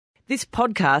This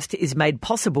podcast is made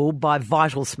possible by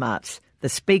Vital Smarts, the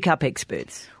Speak Up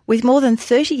experts. With more than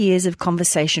 30 years of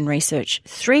conversation research,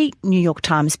 3 New York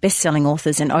Times best-selling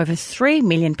authors and over 3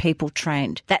 million people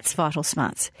trained, that's Vital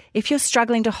Smarts. If you're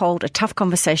struggling to hold a tough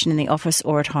conversation in the office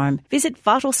or at home, visit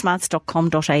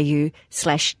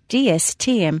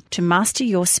vitalsmarts.com.au/DSTM to master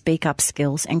your Speak Up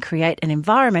skills and create an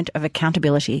environment of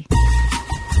accountability.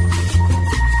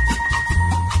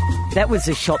 That was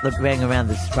a shot that rang around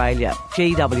Australia.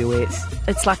 GWS.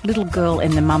 It's like Little Girl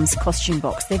in the mum's costume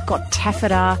box. They've got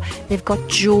taffeta, they've got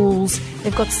jewels,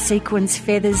 they've got sequins,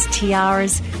 feathers,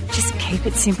 tiaras. Just keep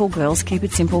it simple, girls, keep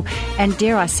it simple. And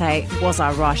dare I say, was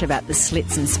I right about the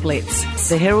slits and splits?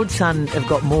 The Herald Sun have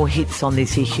got more hits on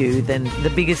this issue than the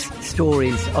biggest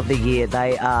stories of the year.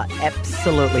 They are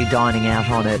absolutely dining out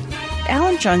on it.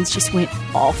 Alan Jones just went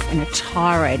off in a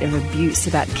tirade of abuse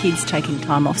about kids taking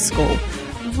time off school.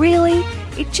 Really?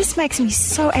 It just makes me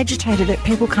so agitated that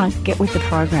people can't get with the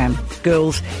program.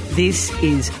 Girls, this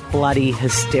is bloody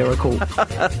hysterical.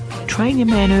 Train your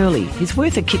man early. He's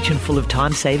worth a kitchen full of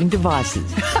time-saving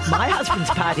devices. My husband's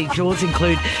party chores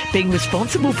include being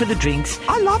responsible for the drinks.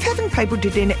 I love having people to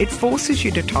dinner. It forces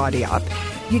you to tidy up.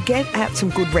 You get out some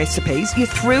good recipes. You're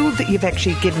thrilled that you've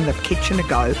actually given the kitchen a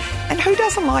go. And who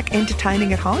doesn't like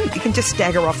entertaining at home? You can just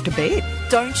stagger off to bed.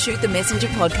 Don't Shoot the Messenger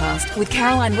podcast with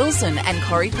Caroline Wilson and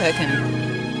Corey Perkin.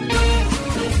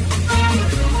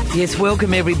 Yes,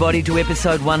 welcome everybody to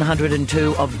episode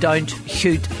 102 of Don't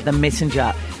Shoot the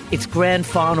Messenger. It's grand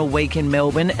final week in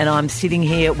Melbourne and I'm sitting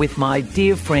here with my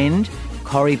dear friend,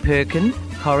 Corey Perkin.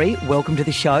 Corey, welcome to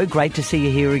the show. Great to see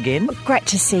you here again. Great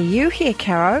to see you here,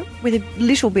 Caro, with a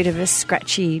little bit of a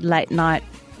scratchy late-night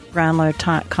Brownlow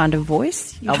kind of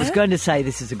voice. I was going to say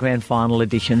this is a grand final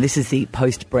edition. This is the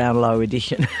post-Brownlow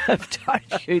edition of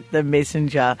Don't Shoot the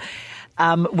Messenger.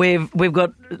 We've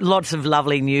got lots of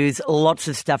lovely news, lots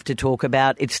of stuff to talk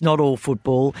about. It's not all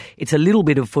football. It's a little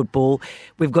bit of football.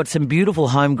 We've got some beautiful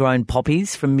homegrown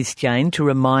poppies from Miss Jane to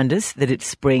remind us that it's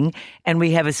spring. And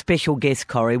we have a special guest,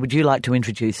 Corey. Would you like to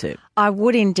introduce her? I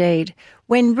would indeed.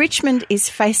 When Richmond is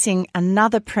facing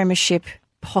another premiership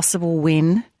possible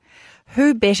win,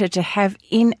 who better to have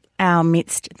in our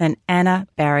midst than Anna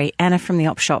Barry, Anna from the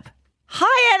Op Shop.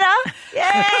 Hi, Anna!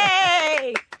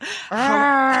 Yay!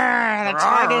 The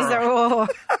tigers are roar.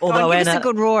 Although give us a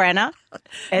good roar, Anna.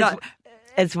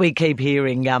 As we keep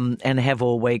hearing and have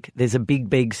all week, there's a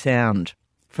big sound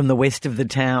from the west of the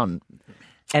town,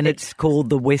 and it's called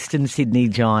the Western Sydney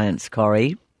Giants,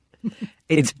 Corey.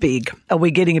 It's big. Are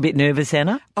we getting a bit nervous,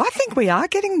 Anna? I think we are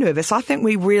getting nervous. I think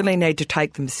we really need to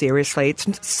take them seriously. It's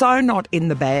so not in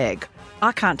the bag.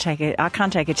 I can't take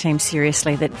a team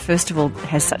seriously that, first of all,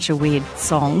 has such a weird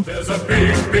song. There's a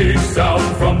big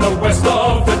sound from the west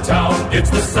of the town. It's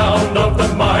the sound of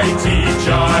the mighty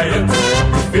Giants.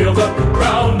 Feel the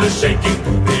ground is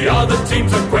shaking. The other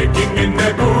teams are quaking in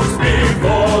their boots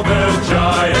before the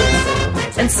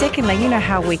Giants. And secondly, you know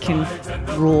how we can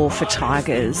roar for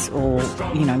tigers or,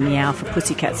 you know, meow for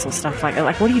pussycats or stuff like that.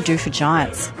 Like, what do you do for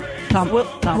giants? Plump,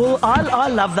 plump. Well, I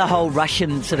love the whole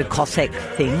Russian sort of Cossack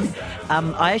thing.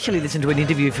 I actually listened to an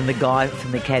interview from the guy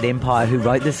from the Cat Empire who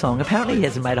wrote the song. Apparently he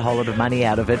hasn't made a whole lot of money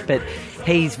out of it, but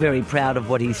he's very proud of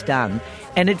what he's done.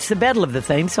 And it's the battle of the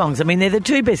theme songs. I mean, they're the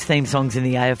two best theme songs in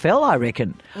the AFL, I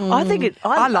reckon. I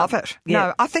love it. Yeah.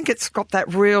 No, I think it's got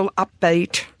that real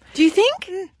upbeat. Do you think?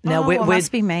 Now, it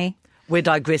must be me. We're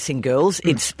digressing, girls.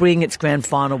 It's spring, it's grand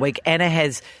final week. Anna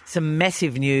has some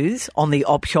massive news on the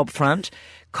Op Shop front.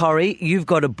 Corey, you've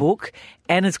got a book.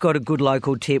 Anna's got a good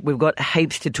local tip. We've got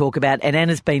heaps to talk about. And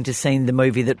Anna's been to see the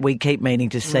movie that we keep meaning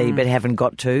to see but haven't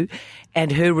got to.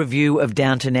 And her review of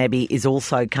Downton Abbey is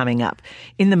also coming up.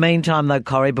 In the meantime, though,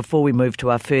 Corey, before we move to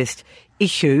our first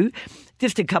issue,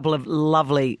 just a couple of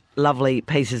lovely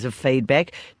pieces of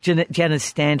feedback. Janice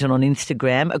Stanton on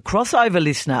Instagram, a crossover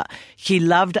listener. She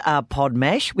loved our pod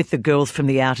mash with the girls from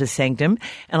the Outer Sanctum.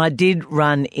 And I did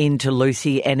run into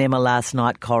Lucy and Emma last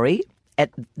night, Corey.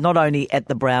 Not only at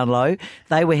the Brownlow,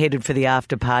 they were headed for the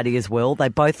after party as well. They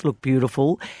both look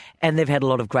beautiful and they've had a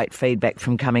lot of great feedback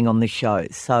from coming on the show.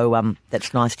 So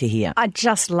that's nice to hear. I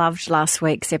just loved last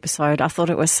week's episode. I thought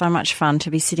it was so much fun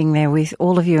to be sitting there with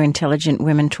all of you intelligent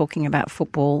women talking about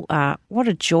football. What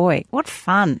a joy. What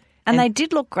fun. And they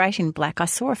did look great in black. I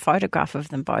saw a photograph of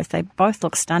them both. They both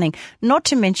look stunning. Not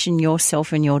to mention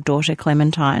yourself and your daughter,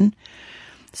 Clementine.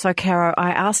 So, Caro, I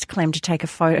asked Clem to take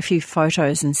a few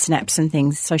photos and snaps and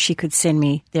things so she could send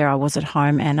me. There I was at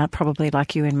home, and probably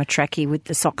like you in my trackie with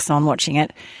the socks on watching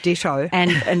it. Ditto.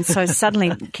 And so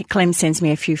suddenly Clem sends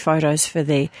me a few photos for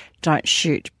the Don't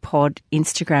Shoot Pod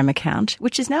Instagram account,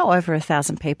 which is now over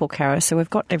 1,000 people, Caro. So we've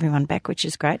got everyone back, which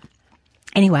is great.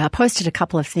 Anyway, I posted a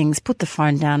couple of things, put the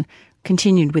phone down,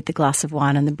 continued with the glass of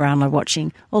wine and the Brownlow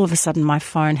watching. All of a sudden, my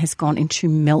phone has gone into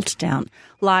meltdown.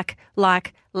 Like.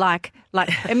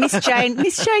 And Miss Jane,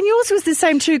 yours was the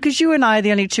same too, because you and I are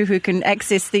the only two who can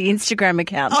access the Instagram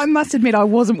account. I must admit, I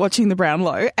wasn't watching the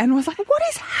Brownlow and was like, what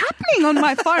is happening on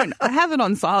my phone? I have it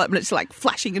on silent, but it's like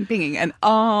flashing and pinging and,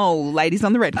 ladies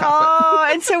on the red carpet. Oh,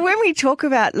 and so when we talk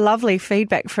about lovely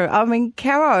feedback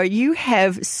Caro, you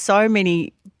have so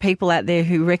many people out there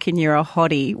who reckon you're a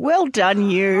hottie. Well done,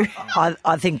 you.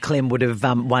 I think Clem would have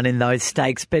won in those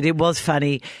stakes, but it was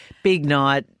funny. Big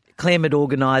night. Clem had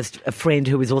organised a friend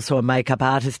who was also a makeup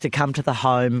artist to come to the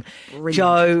home. Brilliant.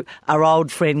 Jo, our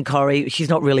old friend Corrie, she's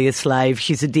not really a slave,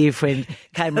 she's a dear friend,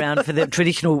 came round for the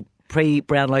traditional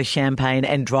pre-Brownlow champagne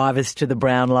and drive us to the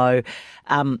Brownlow.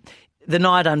 The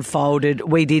night unfolded.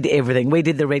 We did everything. We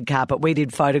did the red carpet. We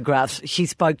did photographs. She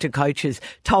spoke to coaches,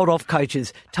 told off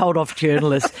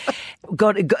journalists.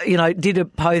 Did a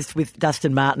post with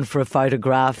Dustin Martin for a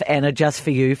photograph, Anna Just For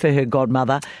You for her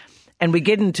godmother. And we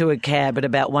get into a cab at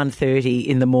about 1:30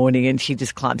 in the morning and she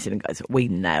just climbs in and goes, "We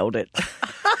nailed it."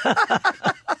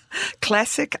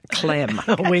 Classic Clem.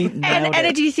 We nailed it.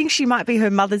 Anna, do you think she might be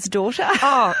her mother's daughter?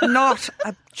 Oh, not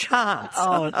a chance.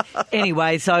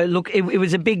 Anyway, so look, it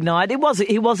was a big night.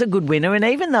 He was a good winner, and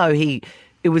even though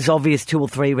it was obvious 2 or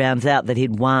 3 rounds out that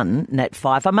he'd won Nat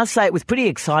Fyfe, I must say it was pretty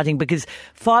exciting because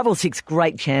 5 or 6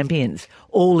 great champions,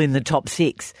 all in the top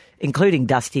 6, including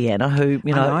Dusty Anna, who,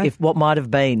 if what might have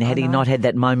been had he not had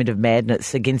that moment of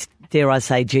madness against, dare I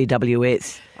say,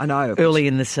 GWS. I know. Early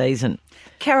in the season.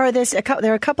 Caro, there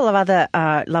are a couple of other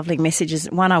lovely messages.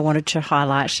 One I wanted to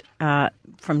highlight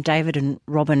from David and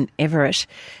Robin Everett.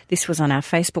 This was on our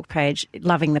Facebook page,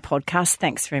 loving the podcast.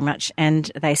 Thanks very much.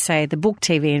 And they say the book,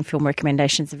 TV and film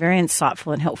recommendations are very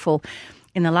insightful and helpful.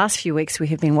 In the last few weeks, we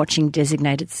have been watching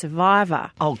Designated Survivor.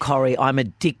 Oh, Corrie, I'm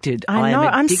addicted. I know.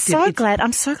 I'm so glad. It's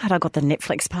I'm so glad I got the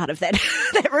Netflix part of that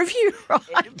review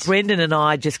right. Brendan and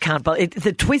I just can't believe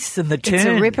the twists and the turns.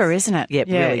 It's a ripper, isn't it? Yep,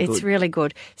 yeah, really good. It's really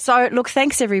good. So, look,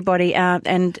 thanks everybody,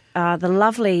 and the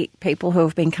lovely people who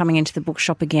have been coming into the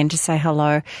bookshop again to say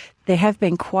hello. There have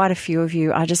been quite a few of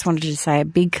you. I just wanted to say a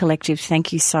big collective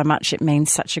thank you so much. It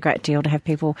means such a great deal to have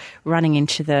people running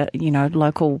into the,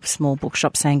 local small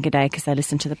bookshop saying good day because they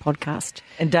listen to the podcast.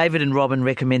 And David and Robin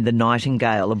recommend The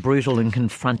Nightingale, a brutal and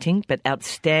confronting but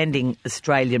outstanding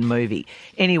Australian movie.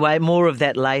 Anyway, more of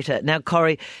that later. Now,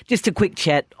 Corrie, just a quick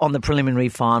chat on the preliminary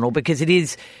final because it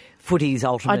is footy's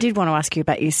ultimate. I did want to ask you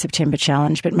about your September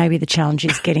challenge, but maybe the challenge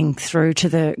is getting through to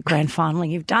the grand final.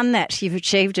 You've done that. You've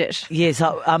achieved it. Yes.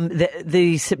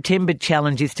 The September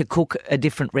challenge is to cook a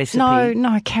different recipe.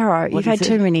 No, Caro. You've had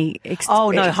too many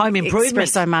home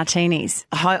improvements. Espresso martinis.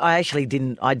 I actually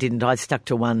didn't. I stuck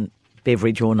to one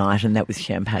beverage all night, and that was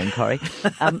champagne, Corrie.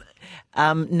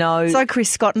 No. So Chris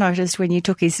Scott noticed when you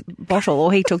took his bottle,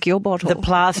 or he took your bottle.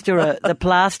 The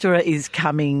plasterer is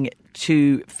coming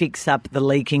to fix up the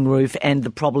leaking roof and the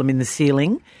problem in the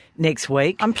ceiling next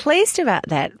week. I'm pleased about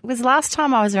that. It was last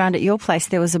time I was around at your place,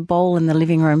 there was a bowl in the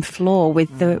living room floor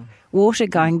with the water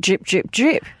going drip, drip,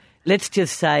 drip. Let's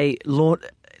just say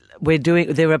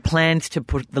there are plans to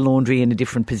put the laundry in a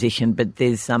different position, but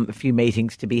there's a few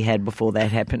meetings to be had before that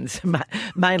happens,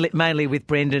 mainly with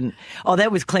Brendan. Oh,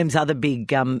 that was Clem's other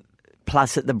big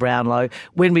plus at the Brownlow.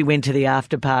 When we went to the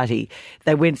after party,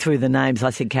 they went through the names.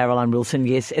 I said Caroline Wilson,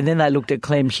 yes. And then they looked at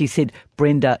Clem. She said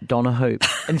Brenda Donahue.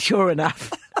 And sure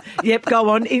enough, yep, go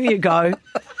on, in you go.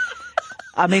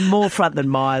 I mean, more front than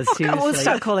Myers, seriously. We'll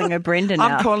start calling her Brenda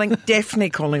now. I'm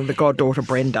definitely calling the goddaughter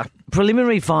Brenda.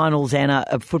 Preliminary finals, Anna,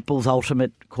 of football's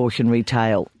ultimate cautionary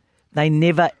tale. They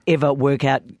never, ever work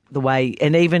out the way,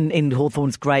 and even in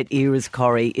Hawthorn's great eras,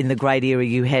 Corrie, in the great era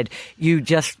you had, you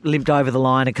just limped over the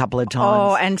line a couple of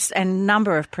times. Oh, and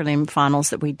number of prelim finals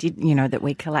that we did, that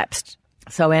we collapsed.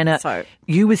 So, Anna,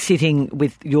 you were sitting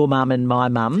with your mum and my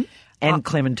mum and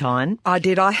Clementine. I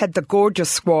did. I had the gorgeous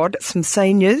squad, some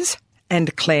seniors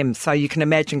and Clem. So you can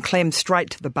imagine Clem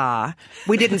straight to the bar.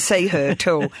 We didn't see her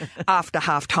till after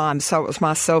half-time, so it was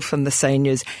myself and the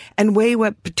seniors. And we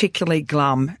were particularly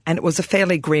glum, and it was a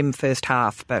fairly grim first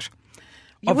half, but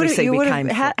obviously we came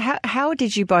through. How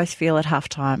did you both feel at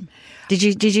half-time? Did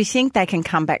you think they can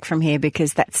come back from here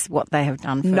because that's what they have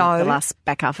done for the last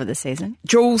back half of the season?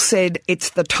 Jules said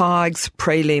it's the Tigers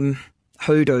prelim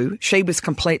hoodoo. She was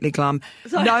completely glum.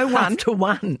 So after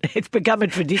one. It's become a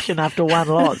tradition after one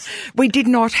loss. We did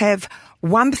not have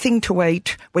one thing to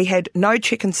eat. We had no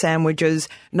chicken sandwiches,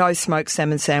 no smoked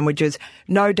salmon sandwiches,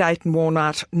 no date and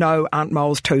walnut, no Aunt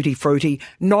Mole's Tutti Frutti,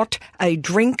 not a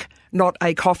drink, not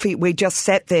a coffee. We just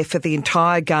sat there for the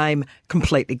entire game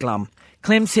completely glum.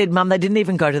 Clem said, Mum, they didn't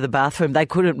even go to the bathroom. They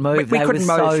couldn't move. We They couldn't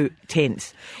were so move.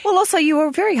 tense. Well, also, you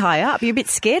were very high up. You're a bit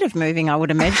scared of moving, I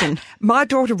would imagine. My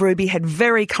daughter Ruby had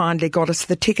very kindly got us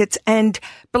the tickets, and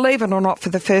believe it or not, for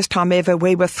the first time ever,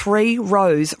 we were 3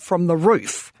 rows from the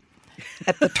roof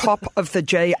at the top of the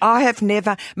G. I have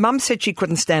never... Mum said she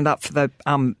couldn't stand up for the...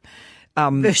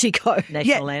 Vertigo.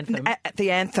 National anthem. At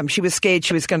the anthem. She was scared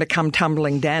she was going to come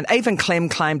tumbling down. Even Clem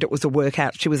claimed it was a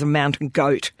workout. She was a mountain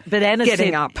goat. But Anna getting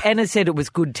said, up. Anna said it was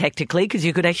good tactically because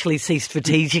you could actually see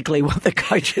strategically what the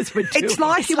coaches were doing. It's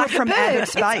like you were from outer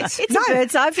space. It's a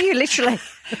bird's eye view, literally.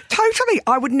 Totally.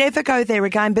 I would never go there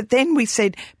again. But then we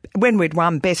said, when we'd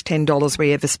won, best $10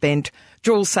 we ever spent.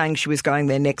 Jules saying she was going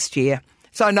there next year.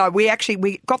 So no, we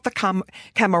got the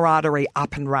camaraderie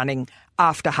up and running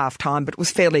after half-time, but it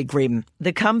was fairly grim.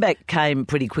 The comeback came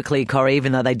pretty quickly, Corrie,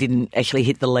 even though they didn't actually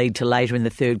hit the lead till later in the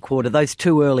third quarter. Those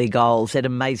 2 early goals, that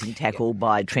amazing tackle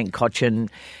by Trent Cotchin,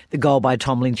 the goal by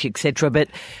Tom Lynch, etc. But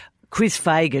Chris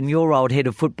Fagan, your old head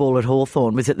of football at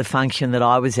Hawthorn, was at the function that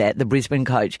I was at, the Brisbane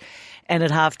coach. And at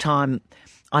half-time,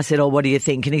 I said, what do you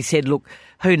think? And he said, look,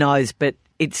 who knows, but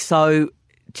it's so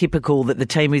typical that the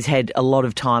team who's had a lot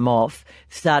of time off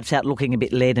starts out looking a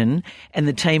bit leaden, and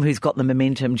the team who's got the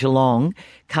momentum, Geelong,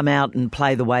 come out and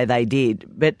play the way they did.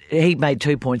 But he made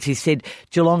 2 points. He said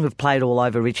Geelong have played all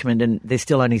over Richmond and they're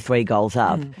still only 3 goals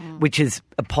up, which is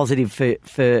a positive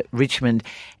for Richmond.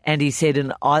 And he said,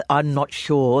 and I'm not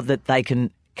sure that they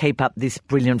can keep up this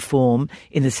brilliant form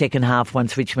in the second half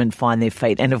once Richmond find their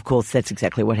feet. And of course, that's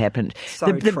exactly what happened.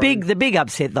 The big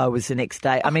upset though was the next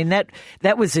day. I mean,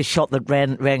 that was a shot that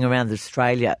rang around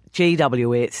Australia.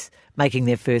 GWS making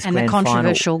their first grand final. And the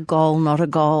controversial goal, not a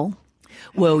goal.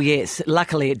 Well, yes.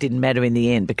 Luckily, it didn't matter in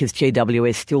the end because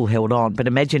GWS still held on. But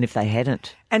imagine if they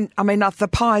hadn't. And I mean, the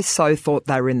Pies so thought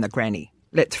they were in the granny.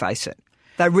 Let's face it.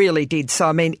 They really did. So,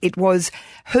 I mean, it was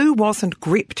who wasn't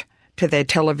gripped to their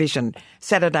television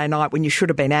Saturday night when you should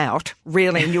have been out,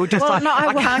 really, and you were just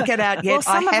I can't get out yet.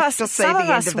 I have to see the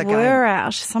end of the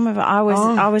game. Some of us were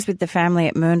out. I was with the family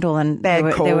at Myrndal, and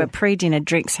there were pre-dinner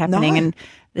drinks happening, and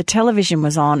the television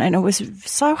was on, and it was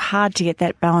so hard to get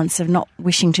that balance of not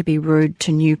wishing to be rude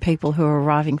to new people who are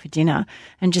arriving for dinner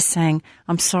and just saying,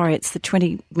 I'm sorry, it's the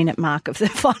 20-minute mark of the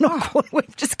final quarter.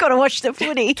 We've just got to watch the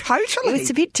footy. Totally. It was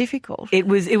a bit difficult. It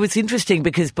was interesting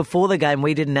because before the game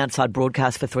we did an outside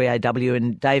broadcast for 3AW,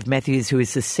 and Dave Matthews, who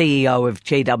is the CEO of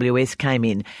GWS, came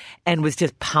in and was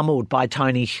just pummeled by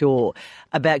Tony Shaw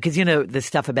about, because, you know, the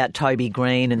stuff about Toby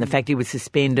Green and the fact he was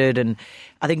suspended. And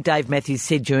I think Dave Matthews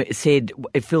said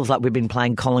it feels like we've been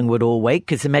playing Collingwood all week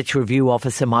because the match review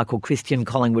officer, Michael Christian,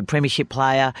 Collingwood premiership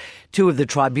player, 2 of the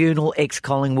tribunal,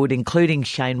 ex-Collingwood, including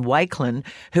Shane Wakelin,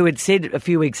 who had said a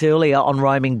few weeks earlier on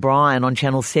Roaming Brian on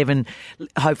Channel 7,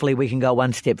 hopefully we can go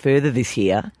one step further this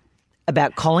year,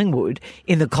 about Collingwood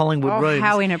in the Collingwood rooms.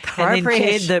 How inappropriate. And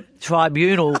then chaired the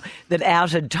tribunal that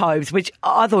outed Tobes, which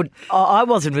I thought, I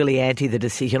wasn't really anti the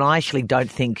decision. I actually didn't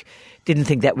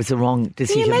think that was the wrong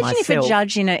decision myself. Can you imagine if a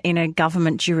judge in a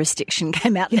government jurisdiction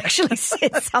came out and actually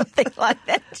said something like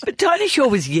that? But Tony Shaw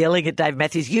was yelling at Dave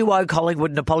Matthews, you owe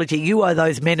Collingwood an apology, you owe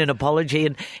those men an apology.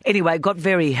 And anyway, it got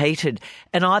very heated.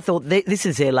 And I thought, this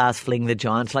is their last fling, the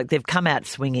Giants. Like, they've come out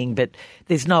swinging, but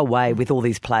there's no way with all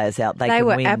these players out they can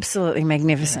win. They were absolutely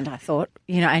magnificent, I thought.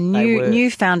 You know, a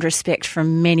newfound respect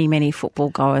from many, many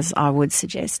football goers, I would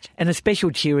suggest. And a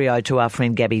special cheerio to our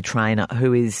friend Gabby Traynor,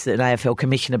 who is an AFL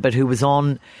commissioner, but who was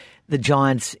on the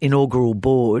Giants' inaugural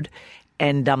board,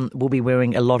 and will be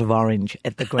wearing a lot of orange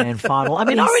at the grand final. I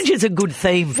mean, orange is a good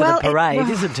theme for the parade,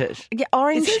 isn't it? Yeah,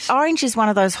 orange is one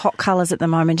of those hot colours at the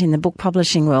moment in the book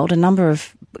publishing world. A number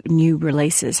of new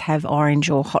releases have orange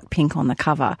or hot pink on the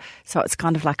cover, so it's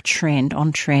kind of like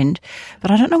on trend. But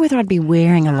I don't know whether I'd be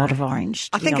wearing a lot of orange.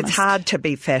 I think it's hard to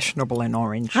be fashionable in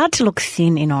orange. Hard to look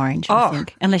thin in orange, I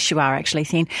think, unless you are actually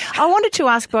thin. I wanted to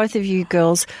ask both of you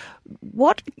girls,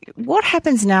 what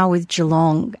happens now with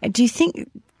Geelong? Do you think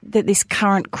that this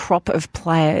current crop of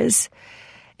players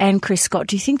and Chris Scott,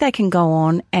 do you think they can go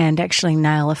on and actually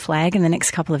nail a flag in the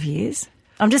next couple of years?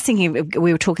 I'm just thinking,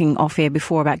 we were talking off air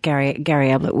before about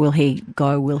Gary Ablett. Will he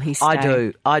go? Will he stay?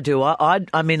 I do.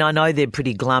 I mean, I know they're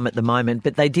pretty glum at the moment,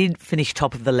 but they did finish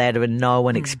top of the ladder and no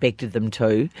one expected them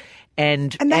to.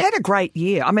 And they had a great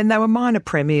year. I mean, they were minor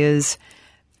premiers.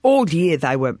 All year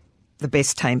they were the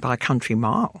best team by a country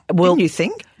mile. Didn't you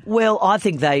think? Well, I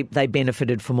think they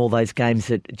benefited from all those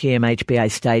games at GMHBA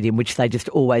Stadium, which they just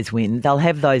always win. They'll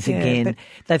have those again.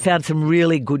 They found some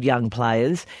really good young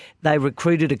players. They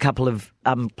recruited a couple of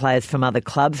players from other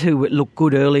clubs who looked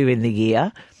good earlier in the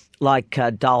year. like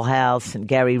Dollhouse and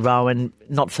Gary Rowan,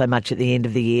 not so much at the end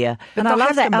of the year. And I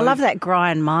love that. I love that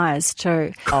Brian Myers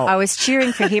too. Oh. I was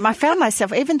cheering for him. I found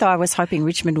myself, even though I was hoping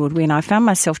Richmond would win, I found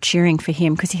myself cheering for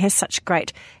him because he has such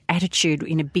great attitude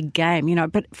in a big game, you know.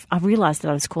 But I realised that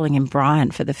I was calling him Brian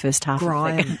for the first half.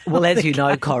 Brian. Well, as you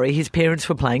know, Corrie, his parents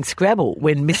were playing Scrabble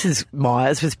when Mrs.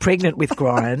 Myers was pregnant with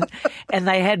Brian, and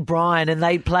they had Brian, and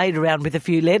they played around with a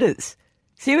few letters.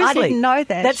 Seriously. I didn't know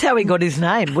that. That's how he got his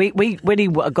name. When he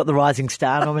got the Rising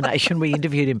Star nomination, we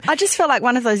interviewed him. I just felt like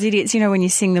one of those idiots, you know, when you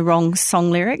sing the wrong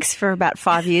song lyrics for about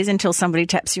 5 years until somebody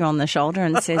taps you on the shoulder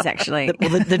and says, actually...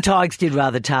 Well, the Tigers did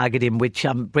rather target him, which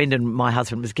Brendan, my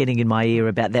husband, was getting in my ear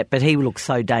about that, but he looks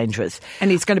so dangerous.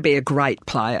 And he's going to be a great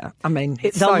player. I mean,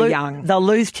 he's so young. They'll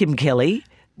lose Tim Kelly,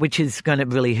 which is going to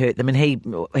really hurt them, and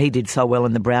he did so well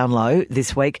in the Brownlow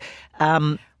this week.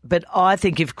 But I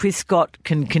think if Chris Scott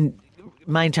can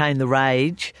maintain the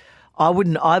rage, I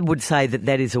would say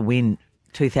that is a win,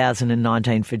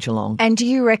 2019 for Geelong. And do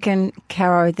you reckon,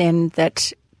 Caro, then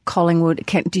that Collingwood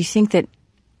do you think that,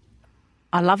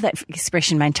 I love that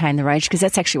expression, maintain the rage, because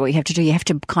that's actually what you have to do. You have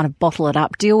to kind of bottle it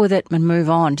up, deal with it and move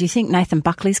on. Do you think Nathan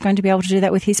Buckley's going to be able to do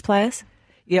that with his players?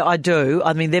 Yeah, I do.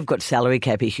 I mean, they've got salary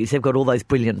cap issues. They've got all those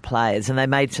brilliant players, and they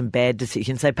made some bad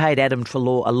decisions. They paid Adam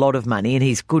Treloar a lot of money, and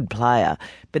he's a good player.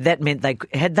 But that meant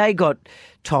they got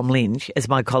Tom Lynch, as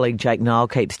my colleague Jake Nile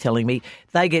keeps telling me,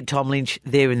 they get Tom Lynch,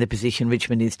 they're in the position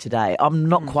Richmond is today. I'm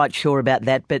not quite sure about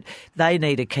that, but they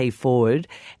need a key forward.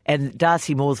 And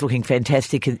Darcy Moore's looking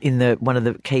fantastic in one of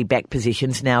the key back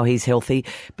positions. Now he's healthy,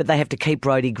 but they have to keep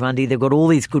Brodie Grundy. They've got all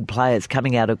these good players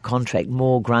coming out of contract,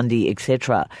 Moore, Grundy,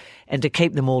 etc. And to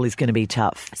keep them all is going to be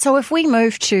tough. So if we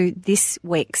move to this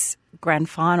week's grand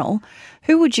final,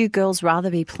 who would you girls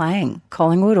rather be playing,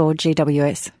 Collingwood or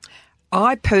GWS?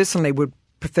 I personally would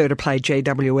prefer to play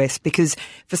GWS because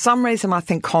for some reason I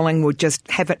think Collingwood just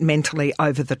have it mentally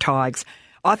over the Tigers.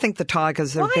 I think the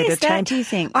Tigers are a better Why is that, team. do you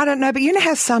think? I don't know, but you know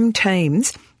how some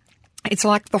teams, it's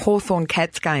like the Hawthorn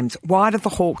Cats games. Why do the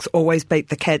Hawks always beat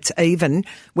the Cats even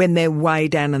when they're way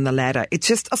down in the ladder? It's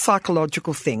just a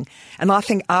psychological thing. And I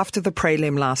think after the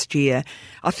prelim last year,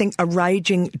 I think a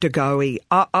raging De Goey,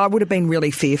 I would have been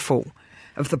really fearful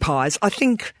of the Pies. I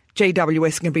think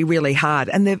GWS can be really hard,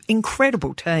 and they're an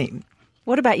incredible team.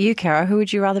 What about you, Caro? Who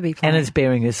would you rather be playing? Anna's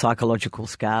bearing her psychological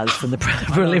scars from the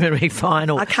preliminary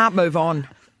final. I can't move on.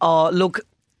 Oh, look,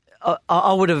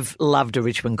 I would have loved a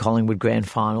Richmond-Collingwood grand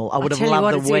final. I would have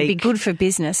loved the week. It would be good for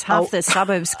business. Half the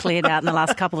suburbs cleared out in the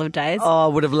last couple of days. Oh, I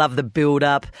would have loved the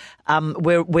build-up.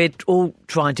 We're all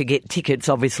trying to get tickets,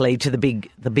 obviously, to the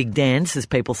big dance, as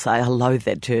people say. I loathe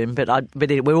that term, but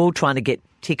we're all trying to get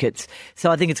tickets. So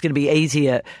I think it's going to be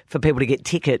easier for people to get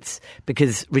tickets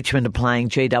because Richmond are playing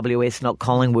GWS, not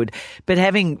Collingwood. But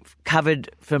having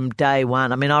covered from day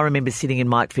one, I mean, I remember sitting in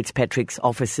Mike Fitzpatrick's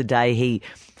office the day he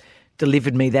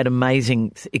delivered me that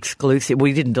amazing exclusive. Well,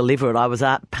 he didn't deliver it. I was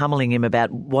pummeling him about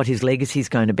what his legacy is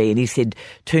going to be. And he said,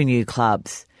 2 new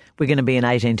clubs. We're going to be an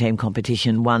 18-team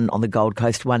competition, one on the Gold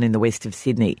Coast, one in the west of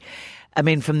Sydney. I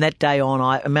mean, from that day on,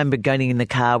 I remember going in the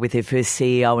car with their first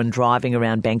CEO and driving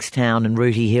around Bankstown and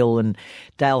Rooty Hill and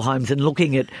Dale Holmes and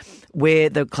looking at where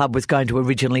the club was going to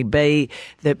originally be.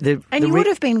 You would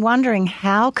have been wondering,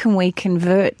 how can we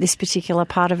convert this particular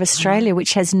part of Australia,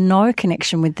 which has no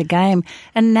connection with the game?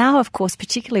 And now, of course,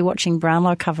 particularly watching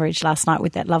Brownlow coverage last night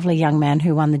with that lovely young man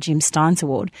who won the Jim Steins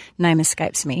Award, name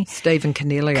escapes me. Stephen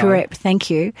Cornelio. Correct, thank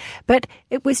you. But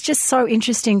it was just so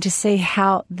interesting to see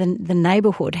how the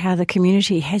neighbourhood, how the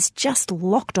community has just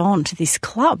locked on to this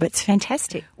club. It's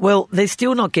fantastic. Well, they're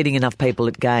still not getting enough people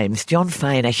at games. John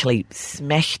Fain actually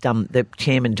smashed the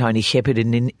chairman, Tony Shepherd,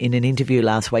 in an interview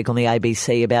last week on the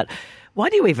ABC about why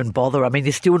do you even bother? I mean,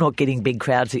 you're still not getting big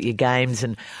crowds at your games,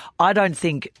 and I don't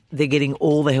think they're getting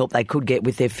all the help they could get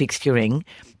with their fixturing.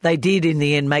 They did, in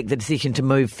the end, make the decision to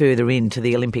move further into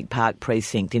the Olympic Park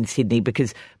precinct in Sydney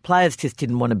because players just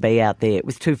didn't want to be out there. It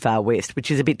was too far west,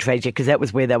 which is a bit tragic because that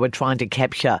was where they were trying to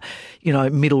capture,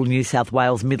 middle New South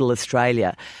Wales, middle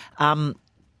Australia.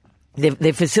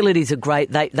 Their facilities are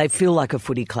great. They feel like a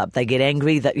footy club. They get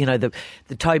angry that,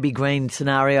 the Toby Green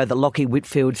scenario, the Lockie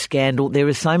Whitfield scandal. There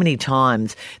are so many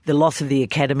times the loss of the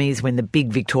academies when the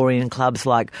big Victorian clubs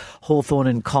like Hawthorn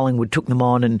and Collingwood took them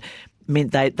on and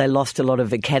meant they lost a lot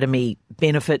of academy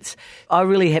benefits. I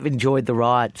really have enjoyed the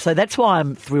ride. So that's why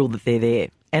I'm thrilled that they're there.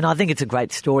 And I think it's a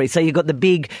great story. So you've got the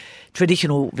big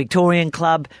traditional Victorian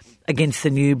club against the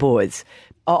new boys.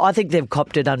 I think they've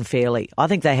copped it unfairly. I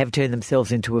think they have turned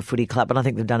themselves into a footy club, and I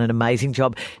think they've done an amazing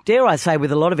job. Dare I say,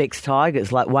 with a lot of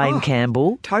ex-Tigers like Wayne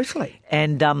Campbell. Totally.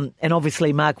 And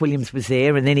obviously Mark Williams was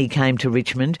there, and then he came to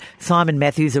Richmond. Simon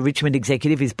Matthews, a Richmond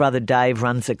executive, his brother Dave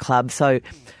runs a club. So a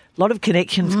lot of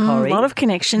connections, Corrie. A lot of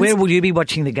connections. Where will you be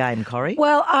watching the game, Corrie?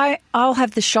 Well, I'll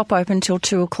have the shop open till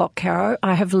 2:00, Caro.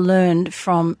 I have learned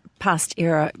from past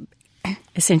era.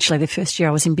 Essentially, the first year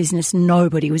I was in business,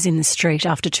 nobody was in the street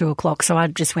after 2:00. So I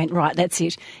just went, right, that's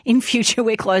it. In future,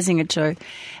 we're closing at 2.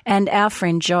 And our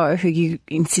friend Jo, who you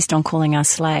insist on calling our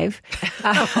slave,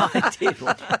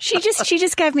 she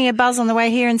just gave me a buzz on the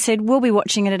way here and said, we'll be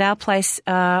watching it at our place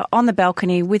on the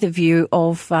balcony with a view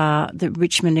of the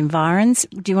Richmond environs.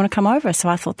 Do you want to come over? So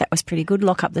I thought that was pretty good.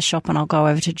 Lock up the shop and I'll go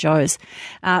over to Jo's.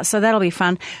 So that'll be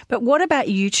fun. But what about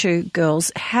you two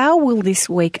girls? How will this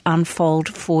week unfold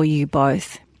for you both?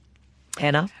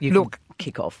 Anna, you Look, can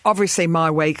kick off. Obviously, my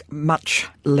week much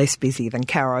less busy than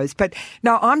Caro's, but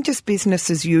no, I'm just business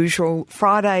as usual.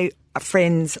 Friday,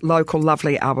 friends, local,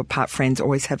 lovely Albert Park friends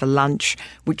always have a lunch,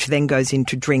 which then goes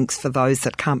into drinks for those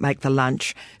that can't make the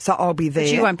lunch. So I'll be there.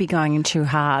 But you won't be going in too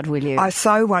hard, will you? I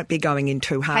so won't be going in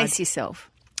too hard. Pace yourself.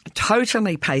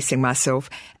 Totally pacing myself.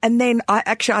 And then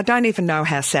I don't even know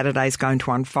how Saturday's going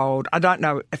to unfold. I don't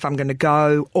know if I'm going to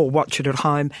go or watch it at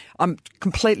home. I'm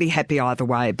completely happy either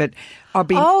way, but I'll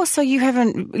be... Oh, so you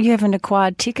haven't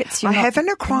acquired tickets? I haven't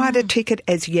acquired a ticket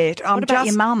as yet. What about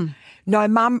your mum? No,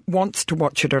 Mum wants to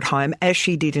watch it at home, as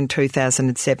she did in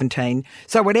 2017.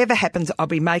 So whatever happens, I'll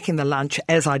be making the lunch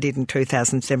as I did in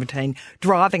 2017,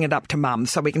 driving it up to Mum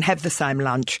so we can have the same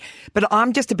lunch. But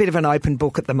I'm just a bit of an open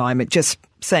book at the moment, just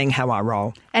seeing how I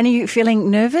roll. And are you feeling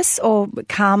nervous or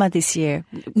calmer this year?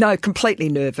 No, completely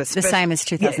nervous. The same as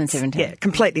 2017? Yeah,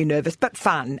 completely nervous, but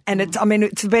fun. And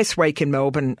it's the best week in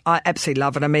Melbourne. I absolutely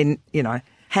love it. I mean,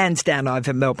 hands down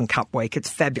over Melbourne Cup week. It's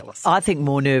fabulous. I think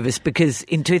more nervous because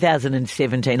in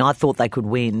 2017 I thought they could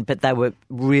win, but they were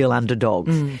real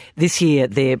underdogs. This year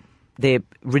they're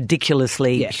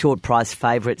ridiculously short price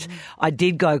favourites. I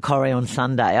did go, Corrie, on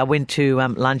Sunday. I went to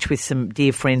lunch with some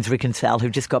dear friends, Rick and Sal, who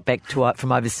just got back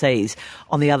from overseas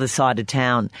on the other side of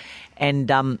town.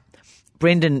 And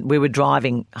Brendan, we were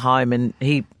driving home and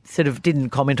he sort of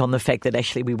didn't comment on the fact that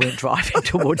actually we weren't driving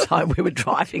towards home. We were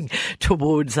driving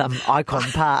towards Icon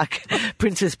Park,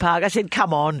 Princess Park. I said,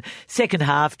 come on, second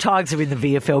half, Tigers are in the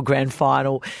VFL Grand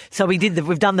Final. So we've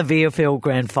done the VFL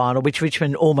Grand Final, which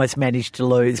Richmond almost managed to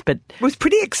lose. But it was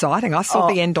pretty exciting. I saw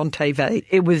the end on TV.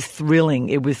 It was thrilling.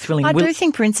 I do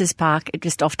think Princess Park,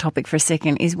 just off topic for a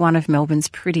second, is one of Melbourne's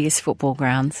prettiest football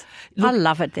grounds. Look, I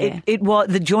love it there. It was,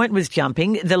 the joint was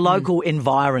jumping. The local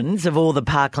environs of all the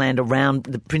parkland around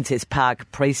the Princess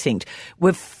Park precinct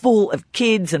were full of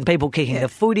kids and people kicking the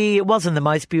footy. It wasn't the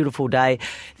most beautiful day.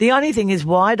 The only thing is,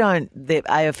 why don't the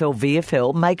AFL,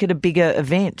 VFL make it a bigger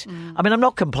event? I mean, I'm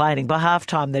not complaining. By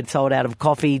halftime, they'd sold out of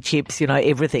coffee, chips,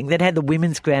 everything. They'd had the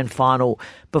women's grand final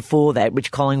before that,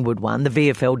 which Collingwood won, the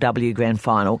VFLW grand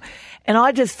final. And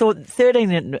I just thought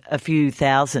 13 and a few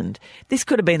thousand, this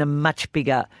could have been a much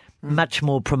bigger, much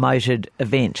more promoted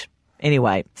event.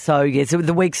 Anyway, so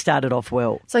the week started off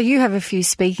well. So you have a few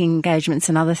speaking engagements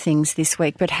and other things this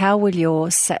week, but how will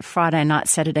your Friday night,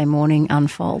 Saturday morning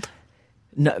unfold?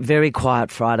 No, very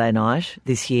quiet Friday night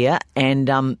this year,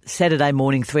 and Saturday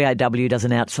morning 3AW does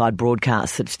an outside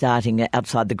broadcast that's starting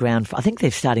outside the ground. I think they're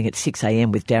starting at 6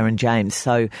 a.m. with Darren James,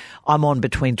 so I'm on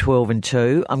between 12 and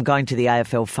 2. I'm going to the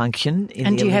AFL function in the Olympic room.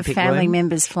 And do you have family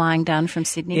members flying down from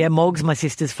Sydney? Yeah, Moggs, my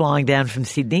sister's flying down from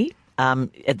Sydney.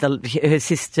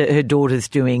 Her daughter's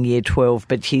doing year 12,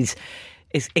 but she's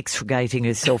extricating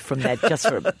herself from that.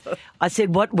 I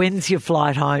said, when's your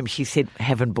flight home? She said,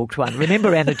 haven't booked one.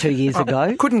 Remember Anna 2 years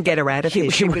ago? Couldn't get her out of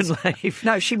here. She wouldn't leave.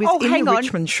 No, she was in the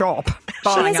Richmond shop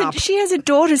buying up. She has a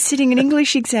daughter sitting an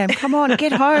English exam. Come on,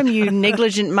 get home, you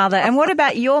negligent mother. And what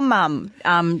about your mum,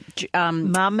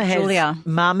 Julia?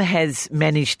 Mum has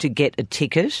managed to get a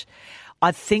ticket.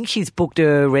 I think she's booked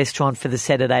a restaurant for the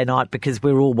Saturday night because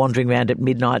we were all wandering around at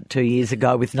midnight 2 years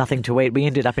ago with nothing to eat. We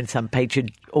ended up in some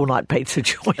all-night pizza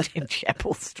joint in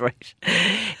Chapel Street.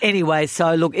 Anyway,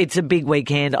 so look, it's a big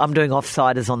weekend. I'm doing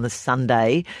Offsiders on the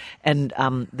Sunday, and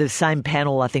the same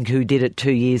panel, I think, who did it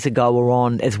 2 years ago are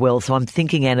on as well. So I'm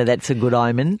thinking, Anna, that's a good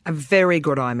omen. A very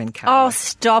good omen, Carol. Oh,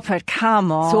 stop it.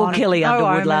 Come on. Saw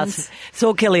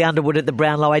Kelly Underwood at the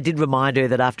Brownlow. I did remind her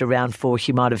that after round 4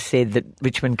 she might have said that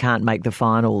Richmond can't make the to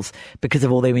finals because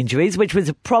of all their injuries, which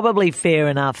was probably fair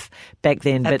enough back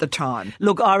then. At the time.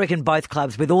 Look, I reckon both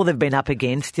clubs, with all they've been up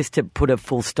against, just to put a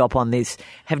full stop on this,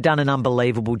 have done an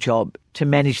unbelievable job to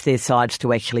manage their sides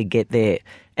to actually get there.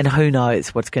 And who knows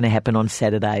what's going to happen on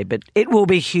Saturday. But it will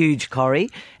be huge, Corrie,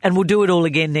 and we'll do it all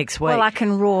again next week. Well, I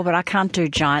can roar, but I can't do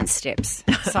giant steps.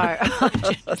 So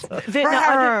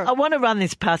I want to run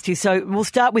this past you. So we'll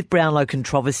start with Brownlow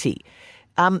controversy.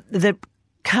 The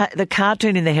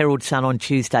cartoon in the Herald Sun on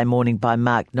Tuesday morning by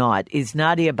Mark Knight is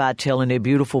Nadia Bartel in her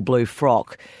beautiful blue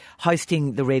frock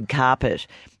hosting the red carpet.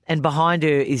 And behind her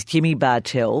is Jimmy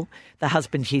Bartel, the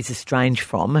husband she's estranged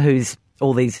from, who's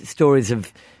all these stories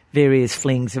of various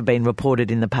flings have been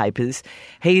reported in the papers.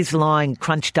 He's lying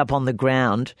crunched up on the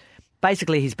ground.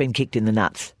 Basically, he's been kicked in the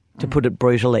nuts, to put it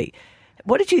brutally.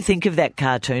 What did you think of that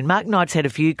cartoon? Mark Knight's had a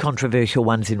few controversial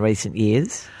ones in recent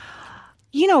years.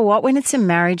 You know what? When it's a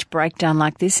marriage breakdown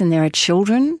like this and there are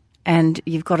children and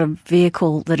you've got a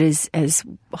vehicle that is as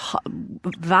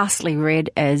vastly red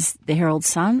as the Herald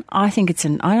Sun, I think it's a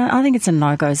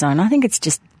no-go zone. I think it's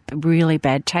just really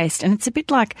bad taste. And it's a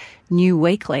bit like New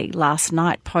Weekly last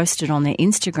night posted on their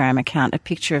Instagram account a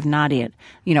picture of Nadia,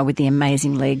 with the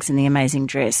amazing legs and the amazing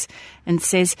dress, and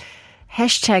says,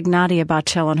 hashtag Nadia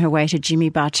Bartel on her way to Jimmy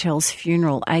Bartel's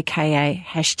funeral, aka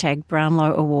hashtag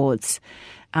Brownlow Awards.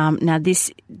 Now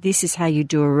this is how you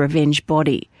do a revenge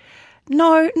body.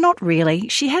 No, not really.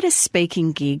 She had a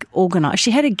speaking gig organised.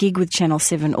 She had a gig with Channel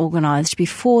 7 organised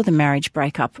before the marriage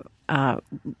breakup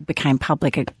became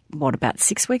public. About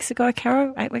 6 weeks ago,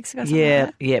 Caro? 8 weeks ago?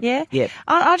 Yeah.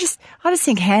 I just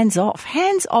think hands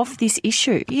off this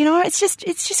issue. It's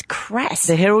just crass.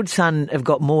 The Herald Sun have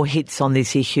got more hits on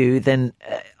this issue than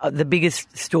the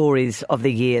biggest stories of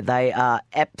the year. They are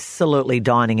absolutely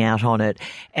dining out on it.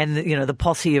 And, the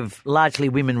posse of largely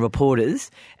women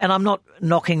reporters, and I'm not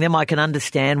knocking them. I can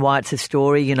understand why it's a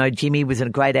story. Jimmy was a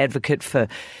great advocate for,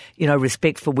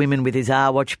 respect for women with his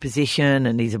R-Watch position,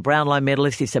 and he's a Brownlow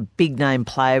medalist. He's a big-name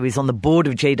player. He's on the board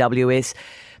of GWS.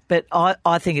 But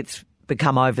I think it's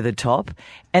become over the top.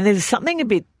 And there's something a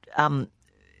bit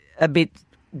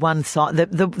one side,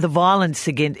 the violence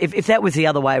again, if that was the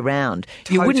other way around,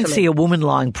 Totally. You wouldn't see a woman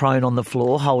lying prone on the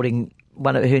floor holding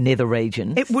one of her nether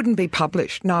regions. It wouldn't be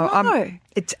published. No.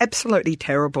 It's absolutely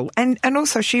terrible. And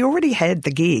also she already had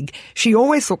the gig. She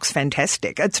always looks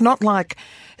fantastic. It's not like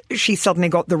she suddenly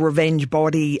got the revenge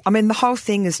body. I mean, the whole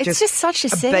thing is just such a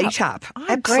setup. beat up.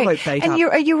 I Absolute agree. beat and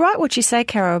up. you're right what you say,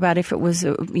 Caro, about if it was,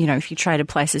 if you traded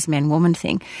places man-woman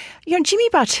thing. Jimmy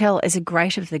Bartel is a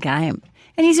great of the game.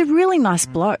 And he's a really nice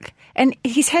bloke. And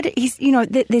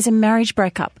there's a marriage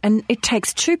breakup, and it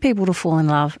takes two people to fall in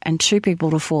love and two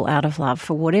people to fall out of love.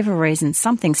 For whatever reason,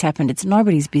 something's happened. It's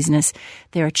nobody's business.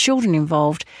 There are children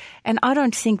involved. And I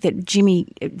don't think that Jimmy,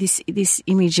 this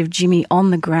image of Jimmy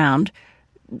on the ground,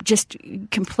 just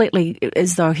completely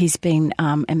as though he's been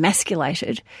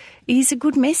emasculated, is a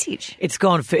good message.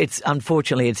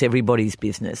 Unfortunately, it's everybody's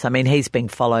business. I mean, he's been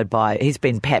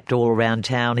papped all around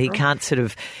town. He can't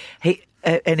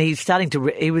and he's starting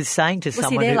to. He was saying to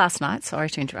someone. Was he there last night? Sorry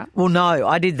to interrupt. Well, no,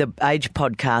 I did the Age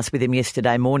podcast with him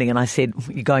yesterday morning, and I said,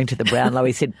 "You're going to the Brownlow?"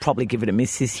 He said, "Probably give it a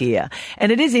miss this year."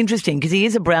 And it is interesting because he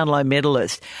is a Brownlow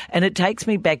medalist, and it takes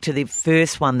me back to the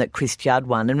first one that Chris Judd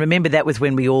won. And remember, that was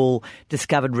when we all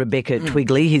discovered Rebecca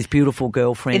Twigley, his beautiful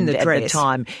girlfriend at the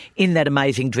time, in that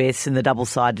amazing dress and the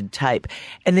double-sided tape.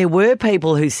 And there were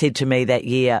people who said to me that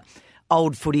year,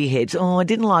 old footy heads, I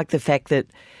didn't like the fact that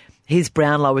his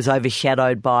Brownlow was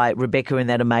overshadowed by Rebecca in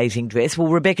that amazing dress. Well,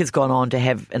 Rebecca's gone on to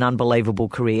have an unbelievable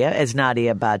career, as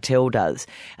Nadia Bartel does.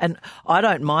 And I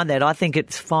don't mind that. I think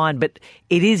it's fine. But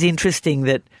it is interesting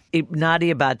that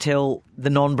Nadia Bartel, the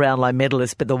non-Brownlow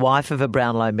medalist, but the wife of a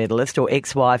Brownlow medalist or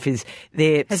ex-wife, has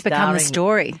become the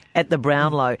story at the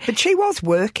Brownlow. But she was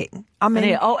working. I mean,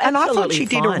 and I thought she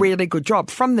did a really good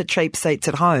job from the cheap seats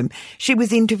at home. She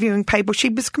was interviewing people. She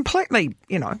was completely,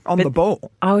 on the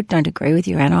ball. I don't agree with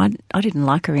you, Anna. I didn't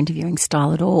like her interviewing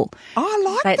style at all.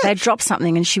 I liked it. They'd drop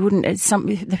something and she wouldn't.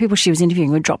 The people she was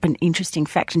interviewing would drop an interesting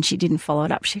fact and she didn't follow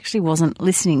it up. She actually wasn't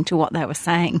listening to what they were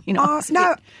saying.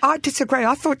 No, I disagree.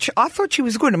 I thought she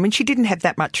was good. I mean, she didn't have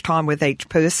that much time with each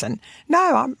person.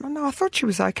 No, I thought she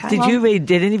was okay.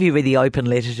 Did any of you read the open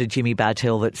letter to Jimmy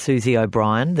Bartel that Susie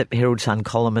O'Brien, the Herald Sun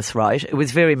columnist, wrote? It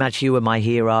was very much, "You were my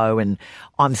hero and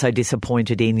I'm so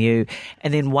disappointed in you."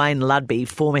 And then Wayne Ludby,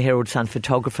 former Herald Sun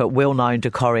photographer, well known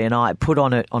to Corrie and I, put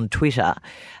on it on Twitter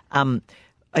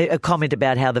a comment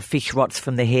about how the fish rots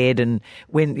from the head and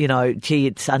when,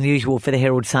 it's unusual for the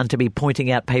Herald Sun to be pointing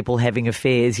out people having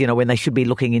affairs, when they should be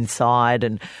looking inside.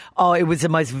 And, it was the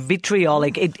most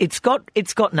vitriolic. It's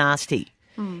got nasty.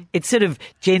 It's sort of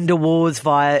gender wars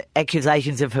via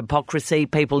accusations of hypocrisy,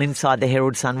 people inside the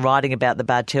Herald Sun writing about the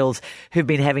Bartels who've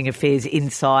been having affairs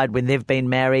inside when they've been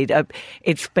married.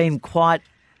 It's been quite...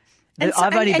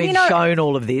 I've only been shown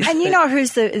all of this. And you know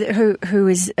who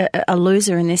is a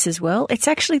loser in this as well? It's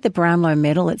actually the Brownlow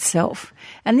medal itself.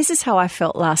 And this is how I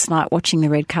felt last night watching the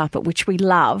red carpet, which we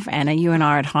love. Anna, you and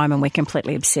I are at home and we're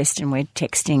completely obsessed and we're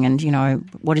texting and, you know,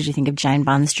 what did you think of Jane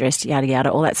Bunn's dress, yada,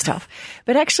 yada, all that stuff.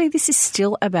 But actually this is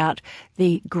still about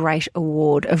the great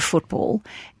award of football.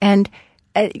 And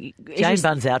Jane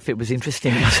Bunn's outfit was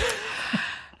interesting.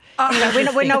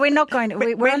 We're not going to.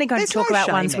 We're only going to talk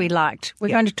about ones we liked. We're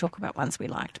going to talk about ones we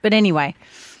liked. But anyway,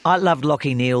 I loved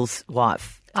Lockie Neal's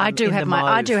wife. I do have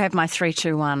my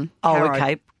 3-2-1. Oh, Caro.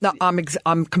 okay. No,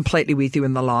 I'm completely with you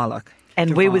in the lilac.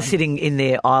 And we were sitting in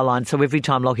their eye line, so every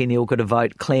time Lockie Neal got a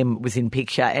vote, Clem was in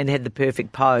picture and had the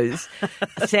perfect pose.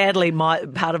 Sadly,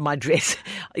 part of my dress,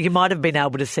 you might have been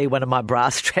able to see one of my bra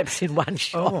straps in one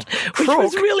shot, which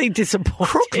was really disappointing.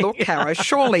 Crook look, Caro.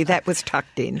 Surely that was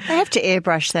tucked in. I have to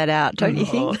airbrush that out, don't you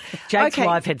think? Jake's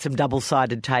wife had some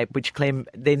double-sided tape, which Clem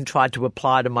then tried to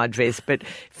apply to my dress, but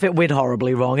it went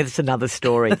horribly wrong. It's another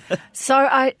story. So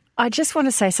I just want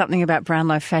to say something about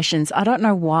Brownlow fashions. I don't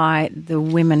know why the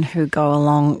women who go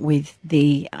along with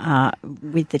the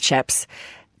chaps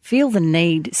feel the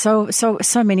need. So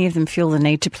many of them feel the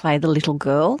need to play the little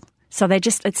girl. So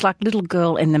it's like little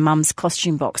girl in the mum's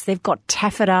costume box. They've got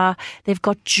taffeta, they've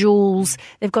got jewels,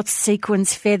 they've got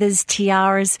sequins, feathers,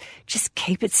 tiaras. Just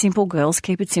keep it simple, girls.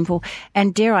 Keep it simple.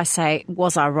 And dare I say,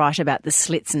 was I right about the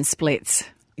slits and splits?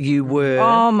 You were.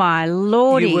 Oh, my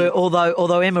lordy. You were,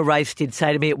 although Emma Race did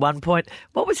say to me at one point,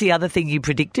 what was the other thing you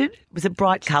predicted? Was it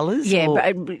bright colours?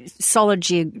 Yeah, solid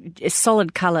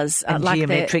colours. And like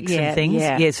geometrics and things?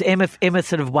 Yeah. Yes, Emma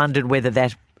sort of wondered whether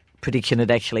that prediction had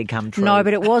actually come true. No,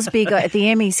 but it was bigger at the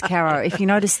Emmys, Caro. If you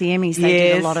notice the Emmys, they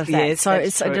did a lot of that. Yes, so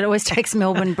it always takes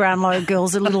Melbourne Brownlow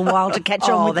girls a little while to catch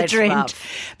on with the trend.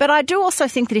 Rough. But I do also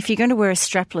think that if you're going to wear a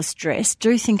strapless dress,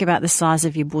 do think about the size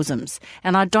of your bosoms.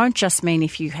 And I don't just mean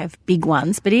if you have big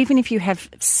ones, but even if you have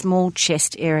small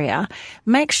chest area,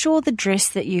 make sure the dress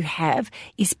that you have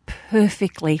is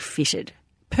perfectly fitted.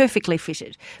 Perfectly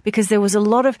fitted. Because there was a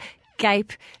lot of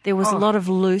gape, there was a lot of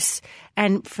loose,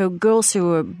 and for girls who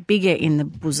were bigger in the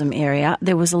bosom area,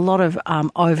 there was a lot of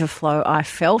overflow, I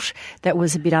felt, that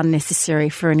was a bit unnecessary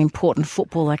for an important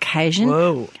football occasion.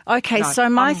 Whoa. Okay, No, so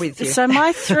my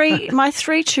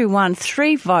 3-2-1,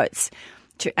 3 votes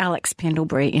to Alex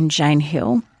Pendlebury in Jane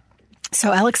Hill.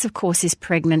 So Alex, of course, is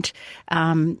pregnant.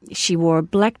 She wore a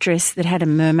black dress that had a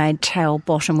mermaid tail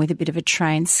bottom with a bit of a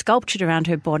train sculptured around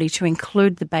her body to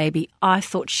include the baby. I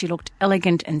thought she looked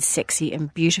elegant and sexy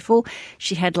and beautiful.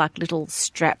 She had like little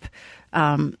strap,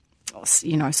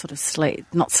 sort of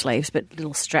not sleeves, but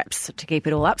little straps to keep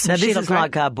it all up. So now, this is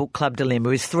like our book club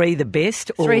dilemma. Is 3 the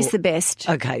best? Or... 3's the best.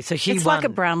 Okay, so she it's won. It's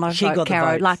like a Brownlow she vote, got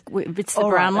Caro. the Like it's the all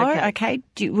Brownlow. right, Okay.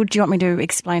 Do you want me to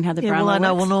explain how the Brownlow well, I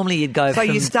know. works? Well, normally you'd go So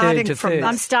from you're starting third to from first.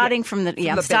 I'm starting from the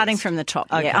the starting best. from the top.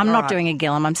 Okay. Yeah, I'm not All doing a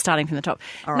Gillum. I'm starting from the top.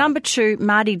 All right. Number 2,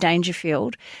 Marty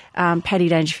Dangerfield, Paddy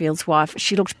Dangerfield's wife.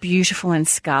 She looked beautiful in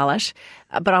scarlet,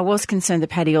 but I was concerned that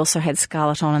Paddy also had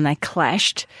scarlet on, and they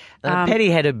clashed. Paddy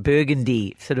had a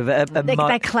burgundy sort of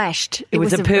They clashed. It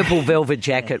was a purple velvet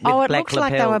jacket with it black looked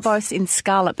lapels. like they were both in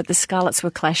scarlet, but the scarlets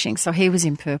were clashing, so he was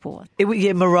in purple.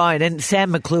 Maroon, and Sam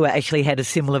McClure actually had a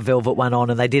similar velvet one on,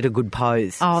 and they did a good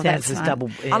pose. Oh, Sam's that's was nice. double.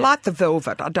 Yeah. I like the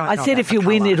velvet. I don't know I said about if you the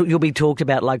win, colour. you'll be talked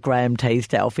about like Graham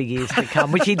Teasdale for years to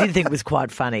come, which he did think was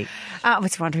quite funny. I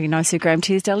was wondering, who knows who Graham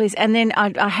Teasdale is. And then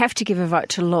I have to give a vote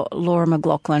to Laura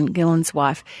McLaughlin, Gillen's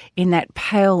wife, in that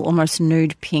pale, almost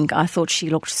nude pink. I thought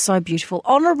she looked so beautiful.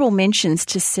 Honourable mentions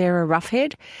to Sarah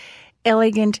Roughhead.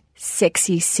 Elegant,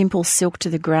 sexy, simple silk to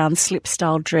the ground,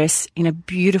 slip-style dress in a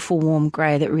beautiful warm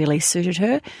grey that really suited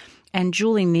her. And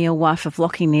Julie Neal, wife of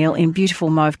Lockie Neal, in beautiful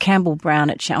mauve. Campbell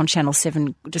Brown on Channel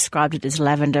 7 described it as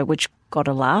lavender, which got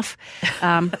a laugh.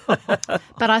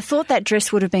 But I thought that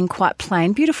dress would have been quite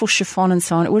plain, beautiful chiffon and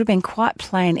so on. It would have been quite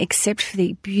plain except for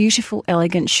the beautiful,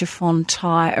 elegant chiffon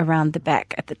tie around the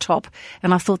back at the top.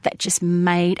 And I thought that just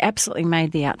absolutely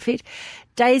made the outfit.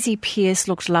 Daisy Pearce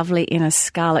looked lovely in a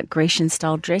scarlet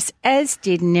Grecian-style dress, as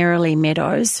did Nerily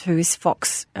Meadows, who is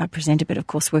Fox presenter, but of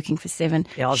course working for Seven.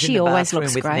 Yeah, I was she in the always bathroom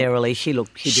looks with great. Nerily.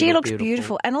 She looked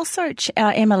beautiful. And also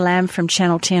Emma Lamb from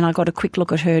Channel 10, I got a quick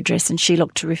look at her dress and she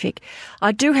looked terrific.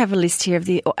 I do have a list here of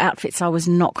the outfits I was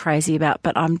not crazy about,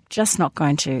 but I'm just not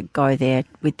going to go there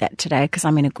with that today because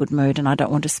I'm in a good mood and I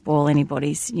don't want to spoil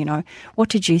anybody's, What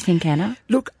did you think, Anna?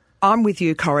 Look, I'm with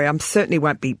you, Corrie. I certainly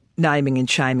won't be naming and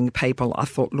shaming people I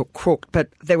thought looked crooked, but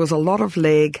there was a lot of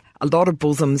leg, a lot of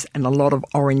bosoms and a lot of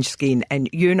orange skin, and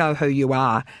you know who you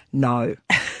are. No.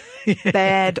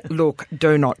 Bad look.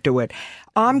 Do not do it.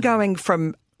 I'm going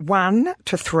from 1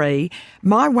 to 3.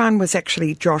 My 1 was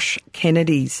actually Josh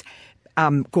Kennedy's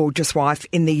gorgeous wife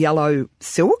in the yellow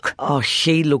silk. Oh,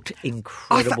 she looked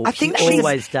incredible. I think she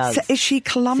always does. Is she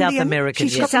Colombian? South American,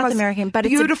 She's yeah. got the South most American, but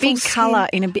it's a beautiful big skin. colour.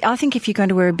 I think if you're going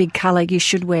to wear a big colour, you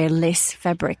should wear less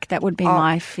fabric. That would be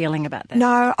my feeling about that.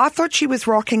 No, I thought she was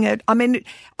rocking it. I mean,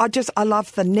 I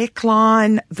love the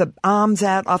neckline, the arms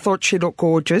out. I thought she looked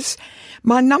gorgeous.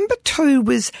 My number 2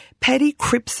 was Paddy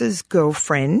Cripps's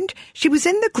girlfriend. She was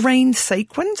in the green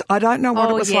sequins. I don't know what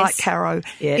it was like, Caro,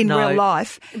 in real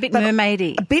life. A bit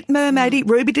mermaidy. A bit mermaidy.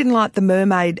 Ruby didn't like the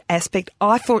mermaid aspect.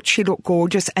 I thought she looked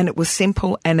gorgeous and it was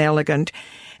simple and elegant.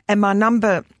 And my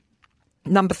number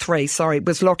 3,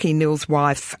 was Lockie Neal's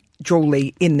wife,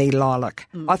 Julie, in the lilac.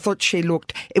 I thought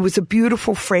it was a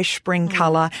beautiful, fresh spring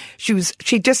colour.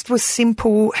 She just was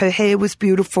simple. Her hair was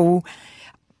beautiful.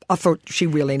 I thought she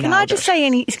really nailed it.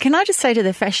 Can I just say to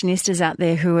the fashionistas out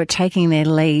there who are taking their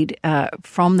lead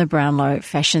from the Brownlow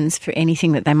fashions for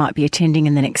anything that they might be attending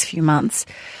in the next few months,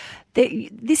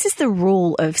 this is the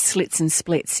rule of slits and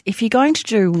splits. If you're going to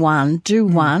do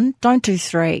one, don't do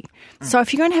 3. So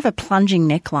if you're going to have a plunging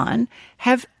neckline,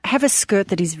 have a skirt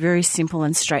that is very simple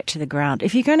and straight to the ground.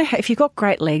 If you've got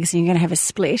great legs and you're going to have a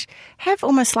split, have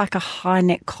almost like a high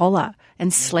neck collar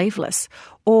and sleeveless,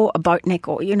 or a boat neck,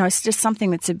 or it's just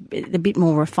something that's a bit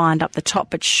more refined up the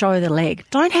top, but show the leg.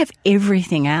 Don't have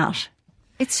everything out.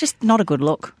 It's just not a good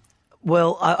look.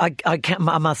 Well,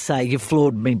 I must say, you've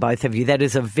floored me, both of you. That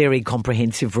is a very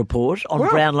comprehensive report on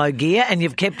Brownlow gear, and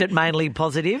you've kept it mainly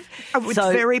positive. It's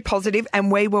very positive,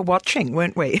 and we were watching,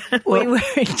 weren't we? We were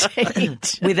indeed.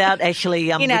 Without actually...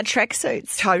 in our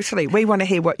tracksuits. Totally. We want to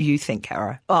hear what you think,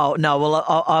 Cara. Oh, no, well,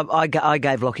 I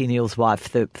gave Lockie Neal's wife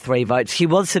the 3 votes. She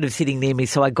was sort of sitting near me,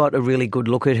 so I got a really good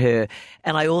look at her.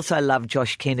 And I also loved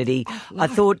Josh Kennedy. I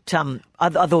thought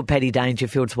Paddy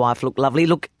Dangerfield's wife looked lovely.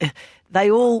 Look, they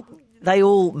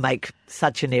all make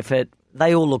such an effort.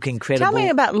 They all look incredible. Tell me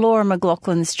about Laura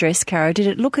McLaughlin's dress, Caro. Did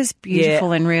it look as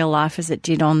beautiful in real life as it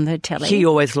did on the telly? She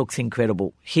always looks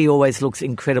incredible. She always looks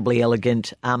incredibly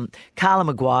elegant. Carla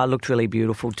Maguire looked really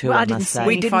beautiful too, I must say.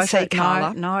 We didn't see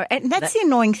Carla. No. And that's the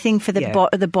annoying thing for the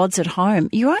bods at home.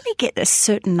 You only get a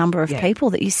certain number of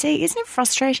people that you see. Isn't it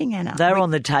frustrating, Anna? They're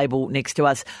on the table next to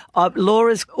us.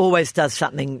 Laura's always does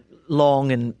something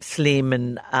long and slim,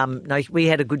 and we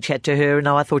had a good chat to her, and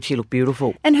I thought she looked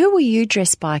beautiful. And who were you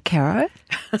dressed by, Caro?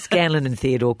 Scanlon and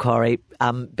Theodore Corrie.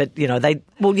 But,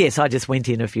 I just went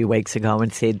in a few weeks ago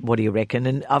and said, what do you reckon?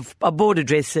 And I bought a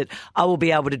dress that I will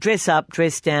be able to dress up,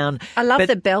 dress down. I love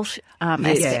the belt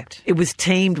aspect. It was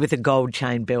teamed with a gold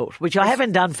chain belt, which I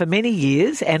haven't done for many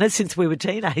years, Anna, since we were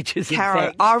teenagers.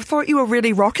 Caro, I thought you were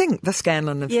really rocking the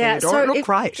Scanlon and Theodore. So it looked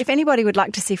great. If anybody would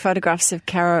like to see photographs of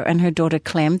Caro and her daughter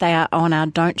Clem, they are on our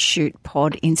Don't Shoot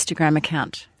Pod Instagram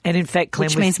account. And in fact,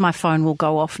 Which means my phone will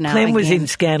go off now. Clem was in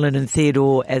Scanlon and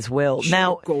Theodore as well. She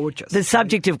now, looked gorgeous. The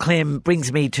subject of Clem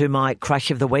brings me to my crush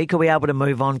of the week. Are we able to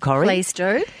move on, Corrie? Please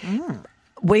do.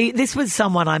 This was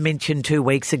someone I mentioned 2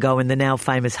 weeks ago in the now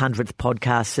famous 100th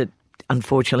podcast that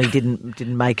unfortunately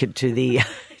didn't make it to the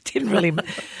didn't really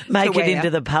make it into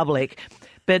the public.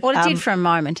 But it did for a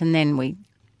moment, and then we.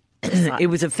 It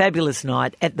was a fabulous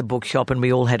night at the bookshop, and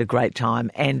we all had a great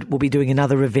time. And we'll be doing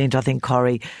another event, I think,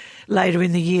 Corrie, later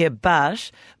in the year.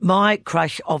 But my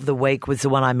crush of the week was the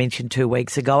one I mentioned 2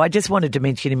 weeks ago. I just wanted to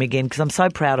mention him again because I'm so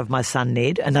proud of my son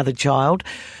Ned, another child,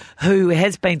 who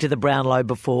has been to the Brownlow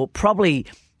before, probably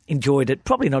enjoyed it,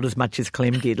 probably not as much as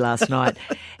Clem did last night.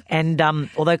 And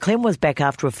although Clem was back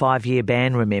after a 5-year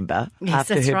ban, remember,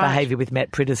 after her behaviour with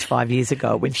Matt Priddis 5 years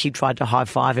ago when she tried to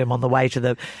high-five him on the way to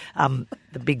the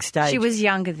big stage. She was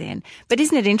younger then. But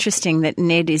isn't it interesting that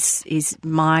Ned is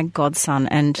my godson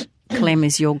and Clem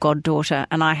is your goddaughter,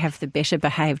 and I have the better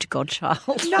behaved godchild?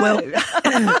 No.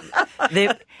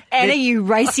 Anna, you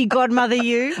racy godmother,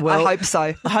 you. Well, I hope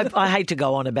so. I hate to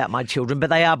go on about my children, but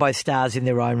they are both stars in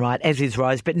their own right, as is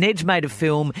Rose. But Ned's made a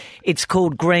film. It's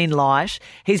called Green Light.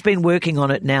 He's been working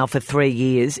on it now for 3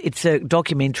 years. It's a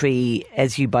documentary,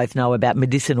 as you both know, about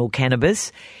medicinal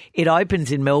cannabis. It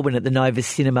opens in Melbourne at the Nova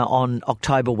Cinema on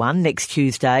October 1, next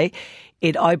Tuesday.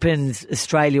 It opens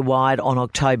Australia-wide on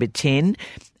October 10.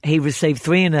 He received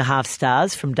 3.5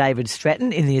 stars from David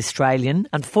Stratton in The Australian.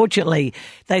 Unfortunately,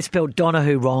 they spelled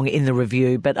Donahue wrong in the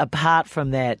review, but apart from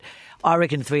that, I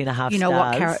reckon 3.5 You know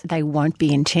stars. what, Cara? They won't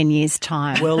be in 10 years'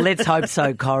 time. Well, let's hope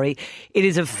so, Corrie. It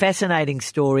is a fascinating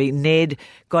story. Ned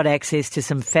got access to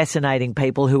some fascinating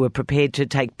people who were prepared to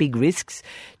take big risks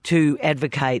to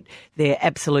advocate their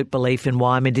absolute belief in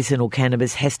why medicinal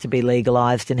cannabis has to be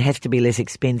legalised and has to be less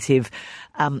expensive.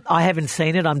 I haven't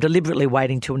seen it. I'm deliberately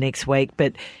waiting till next week.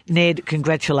 But, Ned,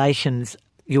 congratulations.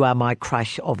 You are my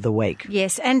crush of the week.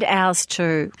 Yes, and ours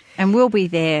too. And we'll be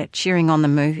there cheering on the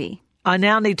movie. I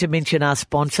now need to mention our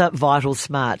sponsor, Vital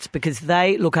Smarts, because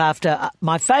they look after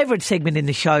my favourite segment in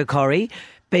the show, Corrie,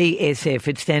 BSF.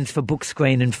 It stands for Book,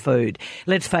 Screen and Food.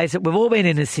 Let's face it, we've all been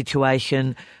in a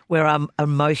situation where our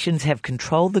emotions have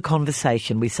controlled the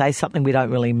conversation. We say something we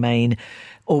don't really mean,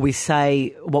 or we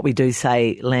say what we do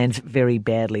say lands very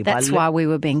badly. That's why we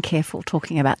were being careful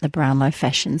talking about the Brownlow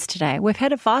fashions today. We've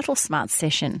had a Vital Smarts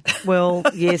session. Well,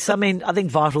 yes, I mean, I think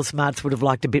Vital Smarts would have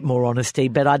liked a bit more honesty,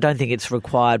 but I don't think it's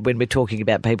required when we're talking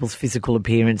about people's physical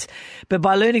appearance. But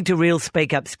by learning to real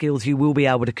speak-up skills, you will be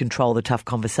able to control the tough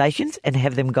conversations and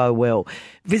have them go well.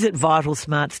 Visit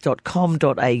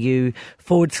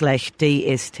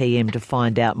vitalsmarts.com.au/DSTM to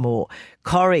find out more.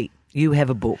 Corrie, you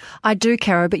have a book. I do,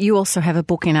 Caro, but you also have a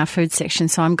book in our food section,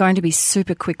 so I'm going to be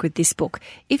super quick with this book.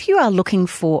 If you are looking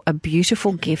for a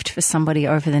beautiful gift for somebody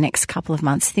over the next couple of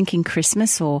months, thinking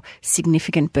Christmas or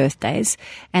significant birthdays,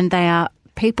 and they are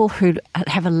people who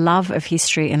have a love of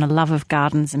history and a love of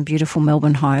gardens and beautiful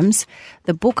Melbourne homes,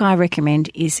 the book I recommend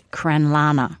is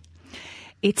Cranlana.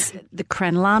 It's the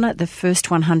Cranlana, the first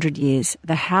 100 years,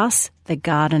 the house, the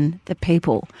garden, the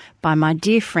people, by my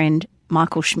dear friend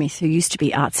Michael Smith, who used to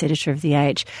be arts editor of The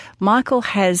Age. Michael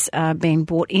has been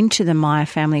brought into the Meyer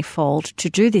family fold to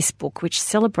do this book, which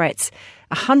celebrates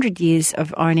 100 years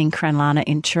of owning Cranlana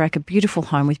in Toorak, a beautiful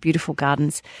home with beautiful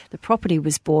gardens. The property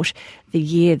was bought the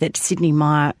year that Sydney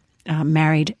Meyer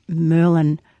married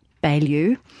Merlin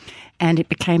Baillieu, and it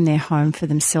became their home for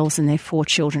themselves and their 4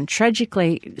 children.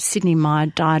 Tragically, Sydney Meyer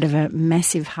died of a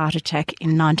massive heart attack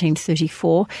in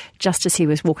 1934, just as he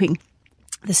was walking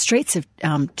the streets of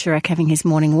Toorak having his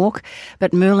morning walk,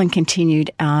 but Merlin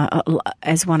continued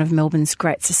as one of Melbourne's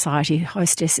great society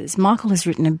hostesses. Michael has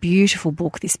written a beautiful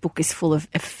book. This book is full of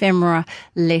ephemera,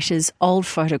 letters, old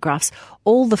photographs.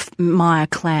 All the Meyer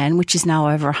clan, which is now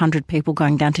over 100 people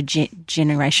going down to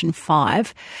Generation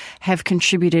 5, have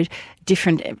contributed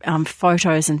different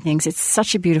photos and things. It's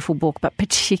such a beautiful book, but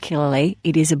particularly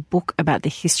it is a book about the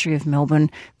history of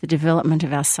Melbourne, the development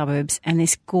of our suburbs, and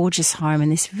this gorgeous home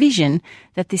and this vision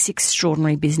that this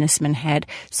extraordinary businessman had.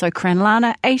 So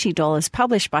Cranlana, $80,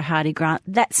 published by Hardy Grant.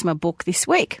 That's my book this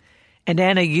week. And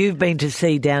Anna, you've been to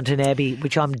see Downton Abbey,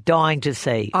 which I'm dying to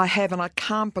see. I have, and I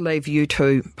can't believe you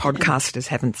two podcasters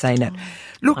haven't seen it.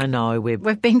 Look, I know,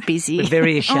 we've been busy. We're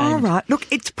very ashamed. All right. Look,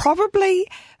 it's probably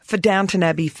for Downton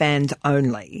Abbey fans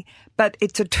only, but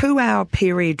it's a 2-hour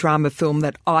period drama film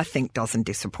that I think doesn't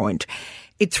disappoint.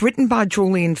 It's written by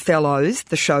Julian Fellowes,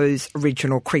 the show's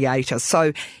original creator,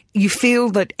 so you feel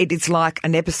that it is like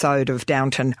an episode of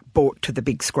Downton brought to the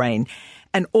big screen.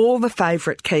 And all the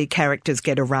favourite key characters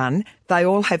get a run. They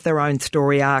all have their own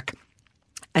story arc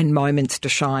and moments to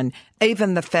shine.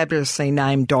 Even the fabulously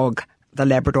named dog, the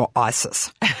Labrador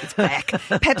Isis, is back.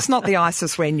 Perhaps not the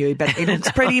Isis we knew, but it looks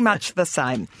pretty much the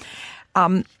same.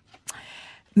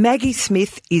 Maggie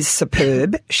Smith is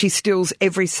superb. She steals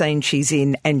every scene she's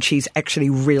in, and she's actually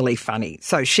really funny.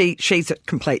 So she's a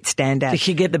complete standout. Does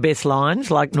she get the best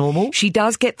lines like normal? She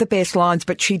does get the best lines,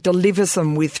 but she delivers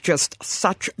them with just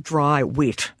such dry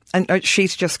wit. And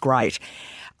she's just great.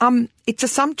 It's a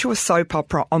sumptuous soap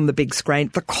opera on the big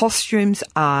screen. The costumes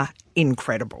are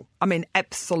incredible. I mean,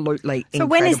 absolutely incredible. So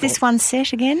when is this one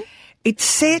set again?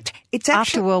 It's actually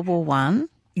after World War One.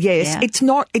 Yes, yeah. It's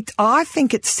not. I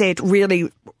think it's set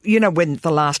really, when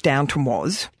the last Downton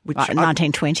was, which right,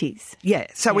 1920s. Yeah,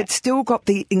 so it's still got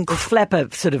the flapper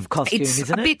sort of costume, it's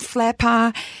isn't it? It's a bit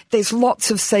flapper. There's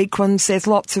lots of sequins. There's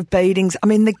lots of beatings. I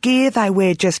mean, the gear they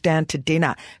wear just down to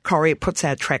dinner, Corrie, it puts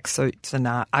our tracksuits and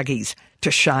Uggies to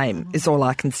shame, is all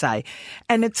I can say.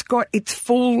 And it's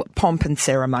full pomp and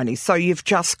ceremony, so you've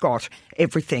just got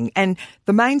everything. And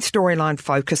the main storyline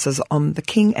focuses on the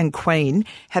King and Queen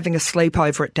having a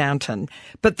sleepover at Downton.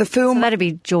 But the film... So that'd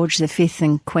be George V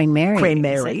and Queen Mary. Queen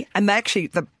Mary. And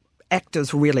the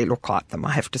actors really look like them,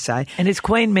 I have to say. And it's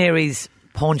Queen Mary's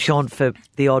penchant for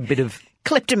the odd bit of...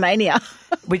 kleptomania.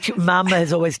 Which Mum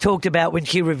has always talked about when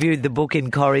she reviewed the book in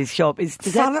Corrie's shop. Does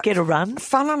that get a run?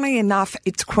 Funnily enough,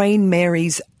 it's Queen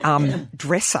Mary's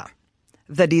dresser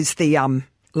that is the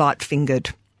light-fingered.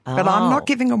 But I'm not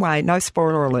giving away, no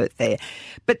spoiler alert there.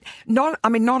 But not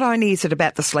only is it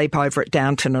about the sleepover at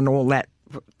Downton and all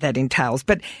that entails,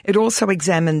 but it also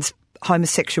examines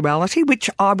homosexuality, which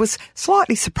I was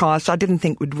slightly surprised. I didn't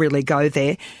think would really go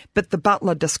there. But the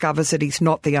butler discovers that he's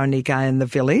not the only gay in the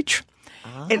village.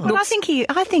 Well, I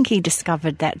think he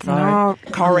discovered that though No,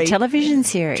 Corrie, on the television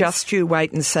series. Just you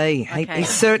wait and see. Okay. He's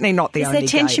certainly not the only gay.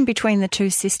 Is there tension between the two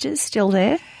sisters still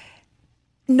there?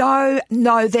 No,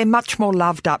 they're much more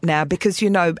loved up now because,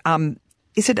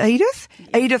 is it Edith?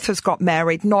 Edith has got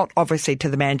married, not obviously to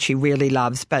the man she really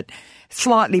loves, but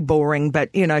slightly boring, but,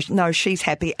 no, she's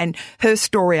happy and her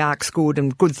story arc's good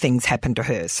and good things happen to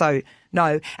her. So,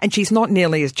 no, and she's not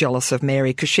nearly as jealous of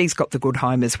Mary because she's got the good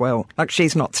home as well. Like,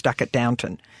 she's not stuck at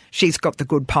Downton. She's got the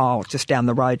good pile just down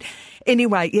the road.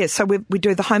 Anyway, so we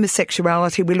do the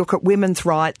homosexuality. We look at women's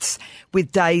rights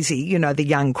with Daisy, the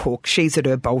young cook. She's at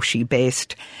her bolshy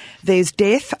best. There's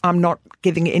death. I'm not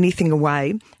giving anything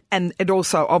away. And it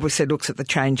also obviously looks at the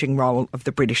changing role of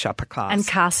the British upper class. And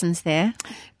Carson's there.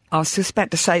 I was just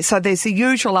about to say, so there's the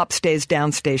usual upstairs,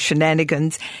 downstairs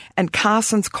shenanigans, and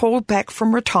Carson's called back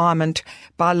from retirement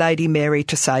by Lady Mary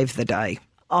to save the day.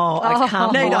 Oh, I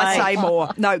can't Need wait. I say more?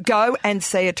 No, go and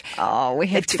see it. Oh, we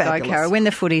have It's to fabulous. go, Cara, when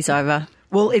the footy's over.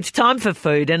 Well, it's time for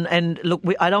food, and look,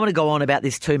 I don't want to go on about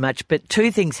this too much, but two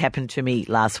things happened to me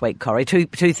last week, Corrie. Two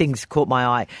things caught my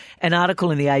eye. An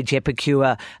article in the Age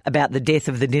Epicure about the death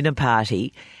of the dinner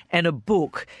party, and a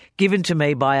book given to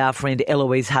me by our friend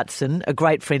Eloise Hudson, a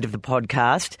great friend of the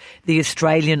podcast, The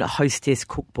Australian Hostess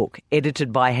Cookbook,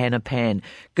 edited by Hannah Pan.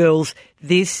 Girls,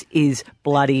 this is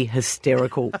bloody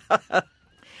hysterical.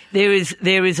 There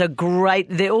is a great.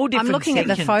 They're all different. I'm looking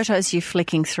sections. at the photos you're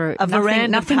flicking through. A veranda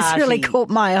Nothing's party, really caught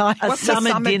my eye. A What's the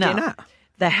summer dinner.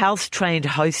 The house-trained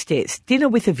hostess. Dinner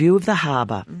with a view of the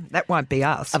harbour. That won't be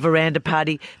us. A veranda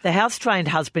party. The house-trained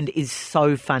husband is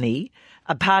so funny.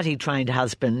 A party-trained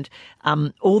husband.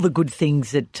 All the good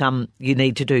things that you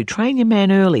need to do. Train your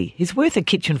man early. He's worth a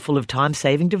kitchen full of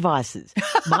time-saving devices.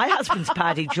 My husband's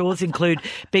party chores include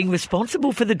being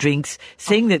responsible for the drinks,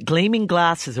 seeing that gleaming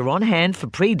glasses are on hand for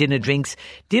pre-dinner drinks,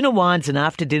 dinner wines and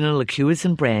after-dinner liqueurs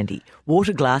and brandy.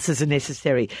 Water glasses are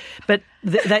necessary. But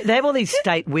they have all these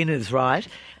state winners, right?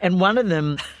 And one of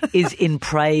them is in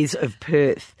praise of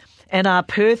Perth. And our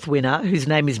Perth winner, whose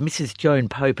name is Mrs. Joan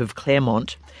Pope of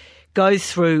Claremont,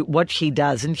 goes through what she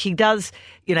does. And she does,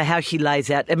 how she lays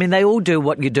out. I mean, they all do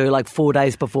what you do, like 4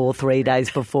 days before, 3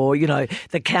 days before,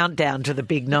 the countdown to the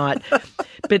big night.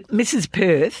 But Mrs.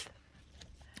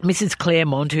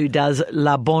 Claremont, who does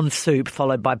La Bonne Soup,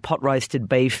 followed by pot roasted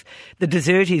beef. The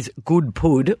dessert is Good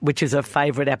Pud, which is a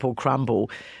favourite apple crumble.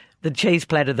 The cheese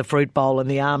platter, the fruit bowl and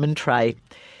the almond tray.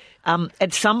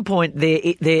 At some point,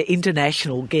 their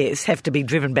international guests have to be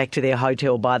driven back to their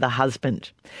hotel by the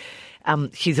husband.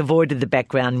 She's avoided the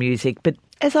background music, but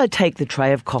as I take the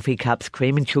tray of coffee cups,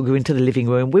 cream and sugar into the living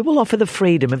room, we will offer the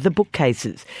freedom of the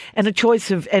bookcases and a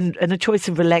choice of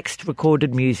relaxed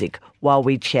recorded music while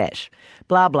we chat.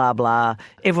 Blah, blah, blah.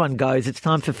 Everyone goes. It's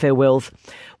time for farewells.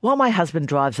 While my husband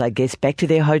drives our guests back to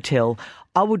their hotel,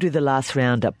 I will do the last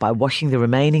roundup by washing the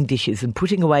remaining dishes and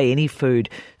putting away any food,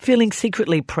 feeling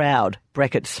secretly proud,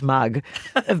 smug,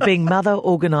 of being mother,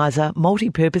 organiser,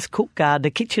 multi-purpose cook, gardener,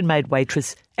 kitchen maid,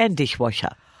 waitress and dishwasher.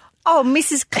 Oh,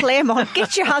 Mrs. Claremont,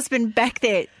 get your husband back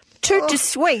there. Toot to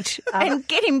sweet and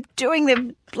get him doing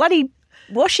the bloody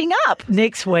washing up.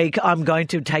 Next week, I'm going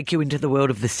to take you into the world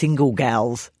of the Single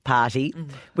Gals party,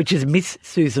 which is Miss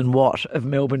Susan Watt of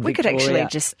Melbourne, We Victoria. could actually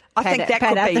just I think that pad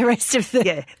could out be the rest of the...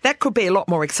 Yeah, that could be a lot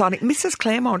more exciting. Mrs.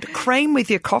 Claremont, cream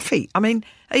with your coffee. I mean,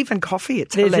 even coffee,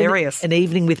 it's There's hilarious. An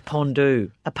evening with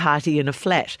Pondu, a party in a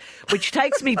flat, which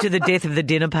takes me to the death of the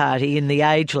dinner party in The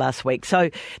Age last week. So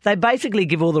they basically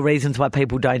give all the reasons why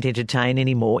people don't entertain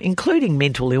anymore, including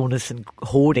mental illness and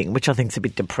hoarding, which I think is a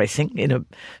bit depressing in a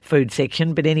food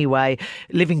section. But anyway,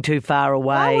 living too far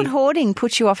away. Why would hoarding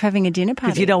put you off having a dinner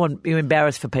party? Because you're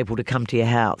embarrassed for people to come to your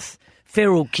house.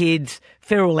 Feral kids,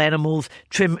 feral animals,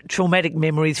 traumatic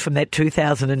memories from that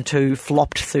 2002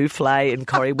 flopped souffle. And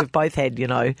Corrie, we've both had,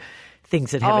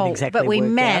 things that haven't exactly but we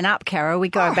worked man out. up, Carol. We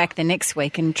go back the next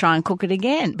week and try and cook it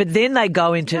again. But then they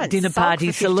go into Don't dinner sulk party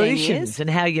for 15 solutions years. and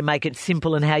how you make it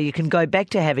simple and how you can go back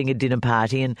to having a dinner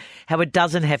party and how it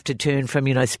doesn't have to turn from,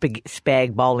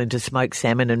 spag bowl into smoked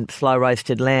salmon and slow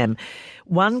roasted lamb.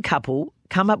 One couple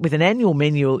come up with an annual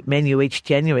menu each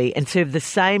January and serve the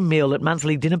same meal at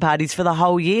monthly dinner parties for the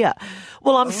whole year.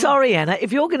 Well, I'm sorry, Anna.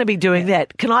 If you're going to be doing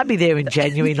that, can I be there in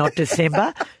January, not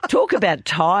December? Talk about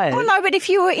tired. Well, no, but if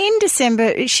you were in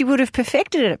December, she would have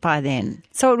perfected it by then.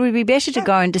 So it would be better to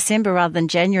go in December rather than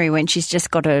January when she's just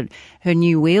got her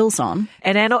new wheels on.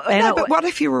 And Anna, No, but what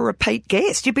if you're a repeat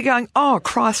guest? You'd be going, oh,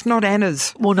 Christ, not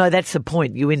Anna's. well, no, that's the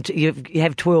point. You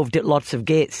have 12 lots of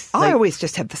guests. I always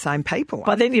just have the same people.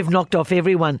 But then you've knocked off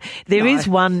everyone. There is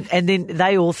one, and then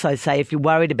they also say if you're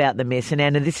worried about the mess, and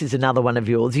Anna, this is another one of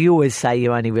yours, you always say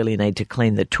you only really need to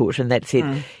clean the toot, and that's it.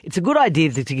 It's a good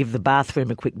idea to give the bathroom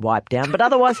a quick wipe down, but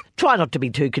otherwise try not to be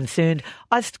too concerned.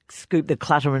 I scoop the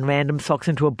clutter and random socks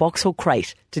into a box or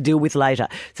crate to deal with later.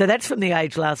 So that's from The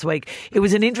Age last week. It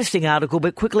was an interesting article,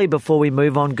 but quickly before we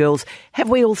move on, girls, have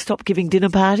we all stopped giving dinner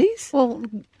parties? Well,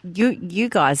 you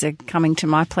guys are coming to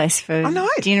my place for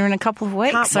dinner in a couple of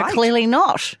weeks, Can't so wait. clearly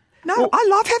not. No, I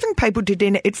love having people to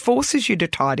dinner. It forces you to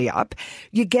tidy up.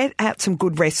 You get out some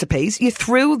good recipes. You're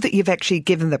thrilled that you've actually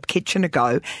given the kitchen a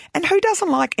go. And who doesn't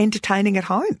like entertaining at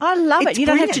home? I love It's it. You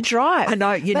don't have to brilliant. drive. I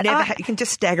know. You But you can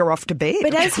just stagger off to bed.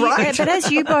 But It's as,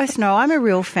 great. you both know, I'm a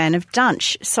real fan of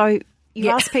dunch. So you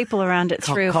ask people around at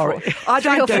 3 or 4. I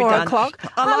don't do 4 dunch.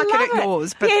 o'clock. I like it love at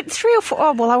yours, but- yeah, 3 or 4.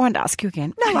 Oh, well, I won't ask you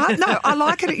again. No, I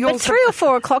like it at yours. But 3 or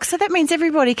 4 o'clock, so that means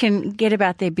everybody can get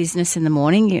about their business in the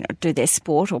morning, you know, do their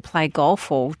sport or play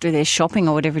golf or do their shopping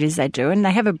or whatever it is they do, and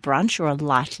they have a brunch or a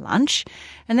light lunch,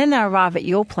 and then they arrive at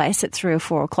your place at 3 or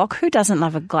 4 o'clock. Who doesn't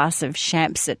love a glass of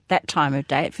champs at that time of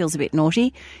day? It feels a bit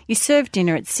naughty. You serve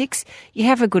dinner at 6, you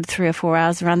have a good 3 or 4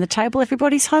 hours around the table,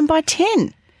 everybody's home by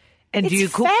 10. And do It's you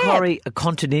cook, fab. Corrie, a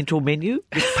continental menu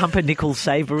with pumpernickel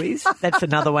savouries? That's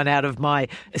another one out of my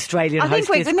Australian I think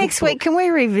hostess next cookbook. week, can we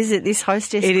revisit this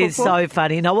hostess It is cookbook? so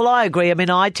funny. No, well, I agree. I mean,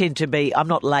 I tend to be, I'm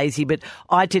not lazy, but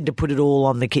I tend to put it all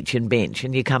on the kitchen bench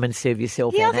and you come and serve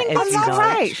yourself. Yeah, I Anna, think as that's you know.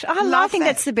 great. I Love think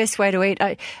that. that's the best way to eat.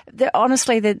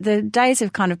 Honestly, the days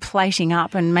of kind of plating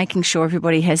up and making sure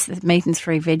everybody has the meat and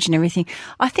 3 veg and everything,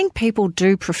 I think people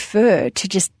do prefer to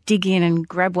just dig in and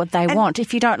grab what they want.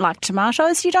 If you don't like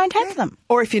tomatoes, you don't have them.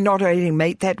 Or if you're not eating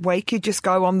meat that week, you just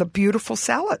go on the beautiful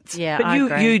salads. Yeah, But I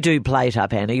agree. you do plate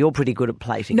up, Anna. You're pretty good at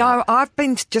plating up. No, I've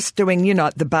been just doing,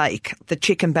 the bake, the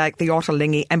chicken bake, the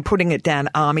ottolenghi, and putting it down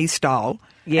army style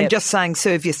Yep. and just saying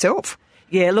serve yourself.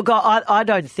 Yeah, look, I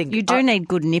don't think... You do need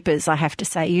good nippers, I have to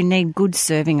say. You need good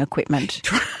serving equipment.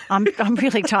 I'm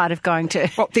really tired of going to...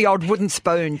 What, the old wooden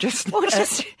spoon, just... Well,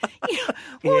 just, Yeah,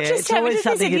 it's always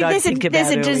something you don't think about there's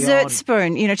a early dessert on.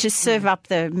 spoon, to serve up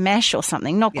the mash or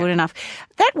something. Not good enough.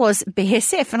 That was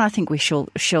BSF, and I think we shall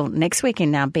next week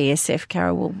in our BSF,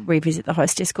 Carol will revisit the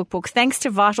hostess cookbook. Thanks to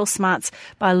Vital Smarts,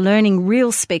 by learning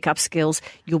real speak-up skills,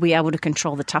 you'll be able to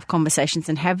control the tough conversations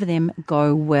and have them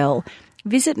go well.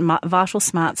 Visit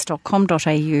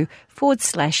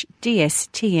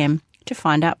vitalsmarts.com.au/DSTM to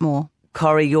find out more.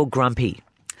 Corrie, you're grumpy.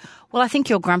 Well, I think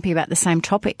you're grumpy about the same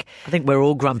topic. I think we're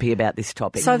all grumpy about this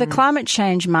topic. So the climate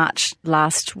change march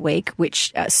last week,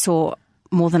 which saw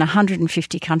more than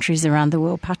 150 countries around the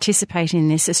world participate in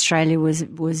this, Australia was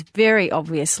very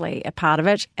obviously a part of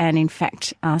it. And in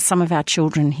fact, some of our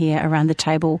children here around the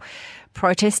table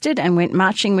protested and went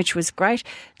marching, which was great.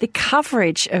 The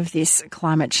coverage of this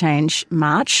climate change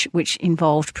march, which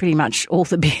involved pretty much all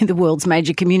the world's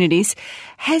major communities,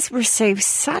 has received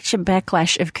such a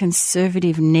backlash of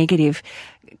conservative, negative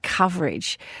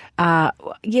coverage.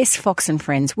 Yes, Fox and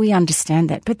Friends, we understand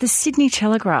that. But the Sydney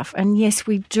Telegraph, and yes,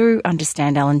 we do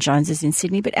understand Alan Jones is in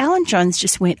Sydney, but Alan Jones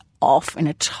just went off in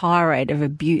a tirade of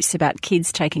abuse about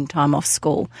kids taking time off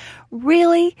school.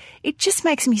 Really? It just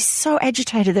makes me so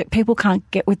agitated that people can't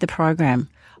get with the program.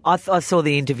 I saw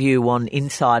the interview on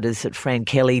Insiders that Fran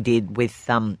Kelly did with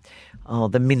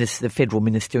the federal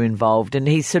minister involved, and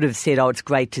he sort of said, it's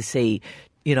great to see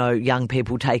young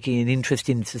people taking an interest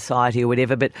in society or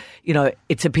whatever, but,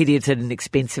 it's a pity it's at an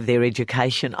expense of their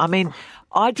education. I mean,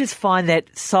 I just find that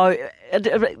so... Are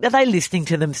they listening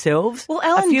to themselves? Well,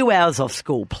 a few hours off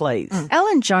school, please.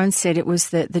 Alan Jones said it was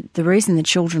the reason the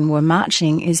children were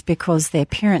marching is because their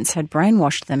parents had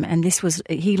brainwashed them, and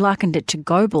he likened it to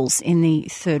Goebbels in the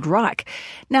Third Reich.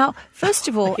 Now, first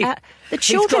of all, the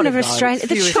children of Australia...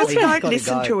 Seriously, don't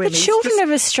listen to him. The children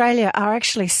of Australia are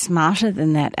actually smarter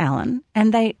than that, Alan,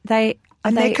 and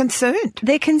they're concerned.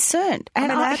 They're concerned. And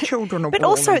our children are but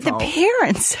all also involved. the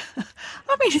parents.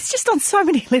 I mean, it's just on so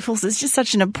many levels. It's just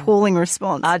such an appalling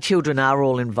response. Our children are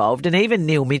all involved. And even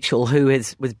Neil Mitchell, who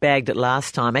was bagged it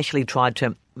last time, actually tried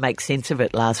to make sense of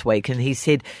it last week. And he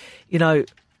said,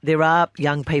 there are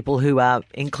young people who are,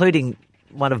 including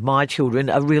one of my children,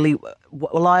 are really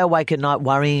lie awake at night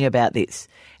worrying about this.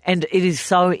 And it is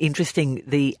so interesting,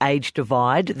 the age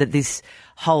divide that this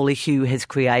whole issue has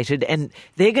created, and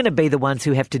they're going to be the ones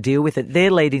who have to deal with it.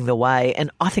 They're leading the way,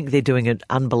 and I think they're doing an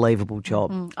unbelievable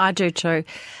job. I do too.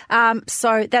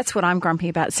 So that's what I'm grumpy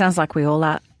about. It sounds like we all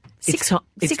are. It's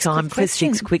time for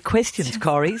 6 quick questions,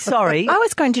 Corrie. Sorry. I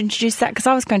was going to introduce that because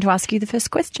I was going to ask you the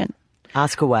first question.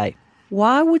 Ask away.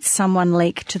 Why would someone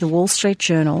leak to the Wall Street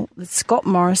Journal that Scott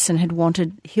Morrison had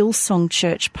wanted Hillsong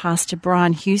Church pastor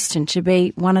Brian Houston to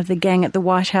be one of the gang at the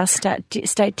White House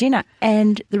state dinner,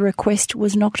 and the request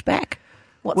was knocked back?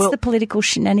 What's the political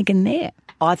shenanigan there?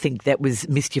 I think that was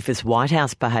mischievous White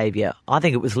House behaviour. I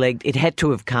think it was leaked. It had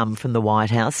to have come from the White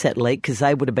House, that leak, because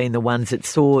they would have been the ones that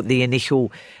saw the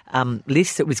initial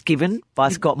list that was given by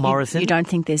Scott Morrison. You don't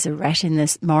think there's a rat in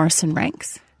the Morrison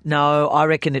ranks? No, I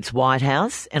reckon it's White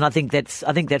House, and I think that's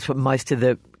what most of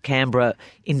the Canberra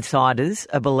insiders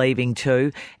are believing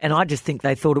too. And I just think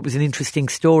they thought it was an interesting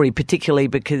story, particularly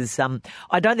because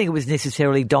I don't think it was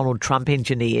necessarily Donald Trump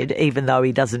engineered, even though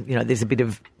he doesn't. There's a bit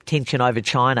of tension over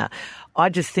China. I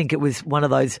just think it was one of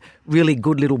those really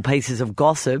good little pieces of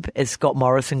gossip, as Scott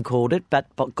Morrison called it, but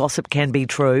gossip can be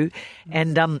true.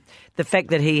 And the fact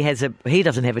that he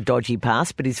doesn't have a dodgy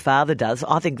past, but his father does,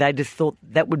 I think they just thought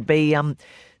that would be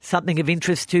something of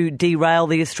interest to derail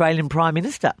the Australian Prime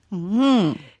Minister.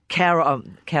 Caro,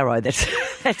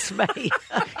 that's me.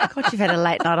 God, you've had a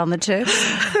late night on the tubes.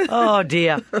 Oh,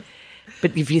 dear.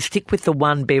 But if you stick with the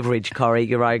one beverage, Corrie,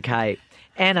 you're okay.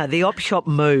 Anna, the op shop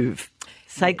move.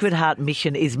 Sacred Heart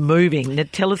Mission is moving. Now,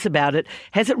 tell us about it.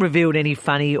 Has it revealed any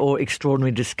funny or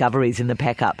extraordinary discoveries in the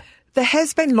pack-up? There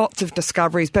has been lots of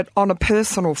discoveries, but on a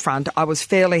personal front, I was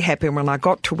fairly happy when I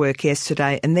got to work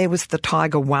yesterday and there was the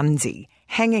tiger onesie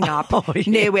hanging up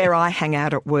near where I hang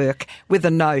out at work with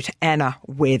a note, Anna,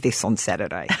 wear this on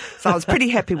Saturday. So I was pretty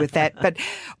happy with that. But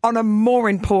on a more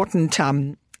important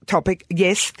topic,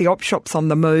 yes, the op shop's on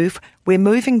the move. We're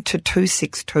moving to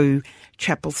 262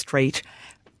 Chapel Street,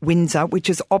 Windsor, which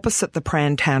is opposite the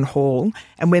Prahran Town Hall,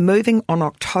 and we're moving on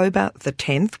October the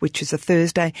 10th, which is a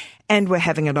Thursday, and we're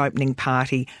having an opening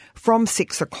party from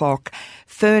 6 o'clock.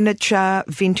 Furniture,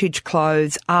 vintage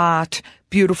clothes, art,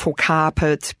 beautiful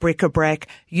carpets, bric-a-brac,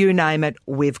 you name it,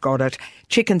 we've got it.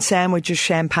 Chicken sandwiches,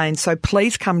 champagne, so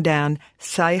please come down,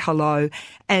 say hello,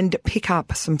 and pick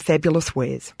up some fabulous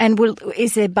wares. And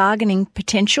is there bargaining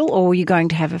potential, or are you going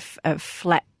to have a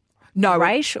flat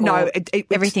rate? No,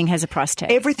 everything has a price tag.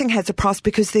 Everything has a price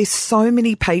because there's so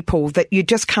many people that you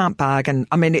just can't bargain.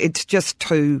 I mean, it's just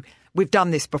too. We've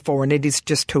done this before, and it is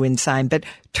just too insane. But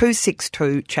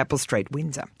 262 Chapel Street,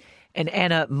 Windsor. And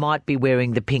Anna might be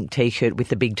wearing the pink T-shirt with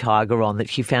the big tiger on that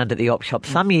she found at the op shop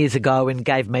some years ago and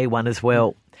gave me one as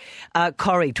well.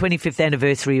 Corrie, 25th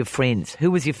anniversary of Friends.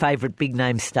 Who was your favourite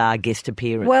big-name star guest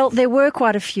appearance? Well, there were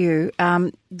quite a few.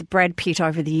 Brad Pitt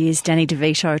over the years, Danny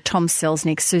DeVito, Tom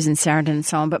Selznick, Susan Sarandon and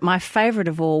so on. But my favourite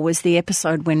of all was the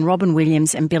episode when Robin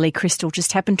Williams and Billy Crystal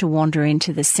just happened to wander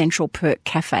into the Central Perk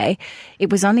Cafe. It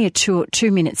was only a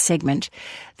two-minute segment.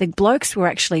 The blokes were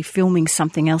actually filming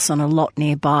something else on a lot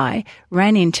nearby,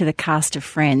 ran into the cast of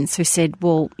Friends who said,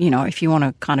 well, if you want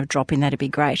to kind of drop in, that'd be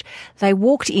great. They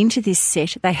walked into this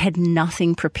set. They had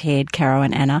nothing prepared, Caro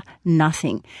and Anna,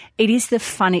 nothing. It is the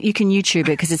funny. You can YouTube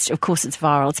it because, of course, it's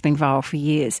viral. It's been viral for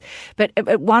years. But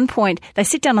at one point, they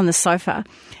sit down on the sofa.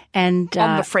 And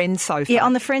on the Friends sofa. Yeah,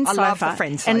 on the Friends sofa. I love the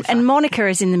Friends sofa. And Monica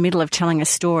is in the middle of telling a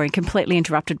story, completely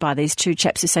interrupted by these two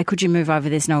chaps who say, could you move over?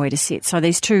 There's nowhere to sit. So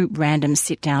these two randoms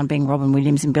sit down, being Robin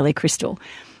Williams and Billy Crystal.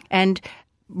 And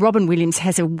Robin Williams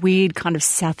has a weird kind of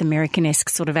South American-esque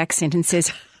sort of accent and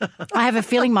says, I have a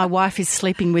feeling my wife is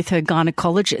sleeping with her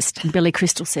gynecologist. And Billy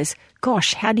Crystal says,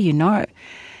 gosh, how do you know?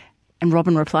 And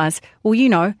Robin replies, well,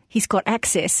 he's got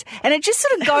access. And it just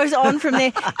sort of goes on from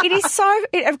there. It is so,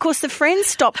 of course, the Friends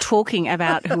stop talking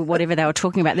about whatever they were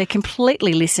talking about. They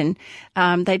completely listen.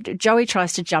 Joey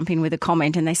tries to jump in with a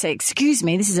comment and they say, excuse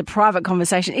me, this is a private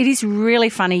conversation. It is really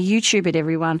funny. YouTube it,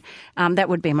 everyone. That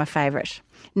would be my favourite.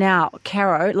 Now,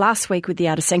 Caro, last week with the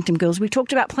Outer Sanctum Girls, we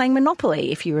talked about playing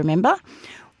Monopoly, if you remember.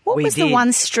 What was the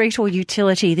one street or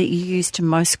utility that you used to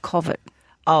most covet?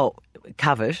 Oh,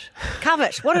 covet.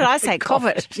 Covet. What did I say?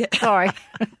 Covet. Yeah. Sorry.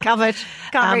 Covet.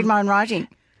 Can't read my own writing.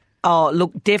 Oh,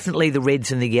 look, definitely the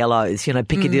reds and the yellows,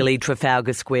 Piccadilly,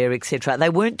 Trafalgar Square, etc. They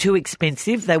weren't too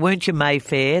expensive. They weren't your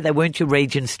Mayfair. They weren't your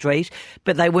Regent Street,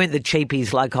 but they weren't the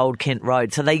cheapies like Old Kent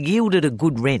Road. So they yielded a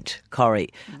good rent, Corrie,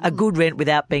 a good rent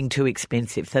without being too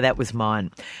expensive. So that was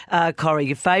mine. Corrie,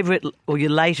 your favourite or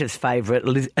your latest favourite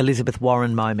Elizabeth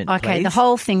Warren moment, Okay, please. The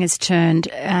whole thing has turned.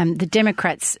 The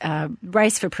Democrats'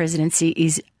 race for presidency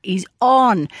is is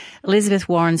on. Elizabeth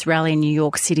Warren's rally in New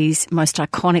York City's most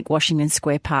iconic Washington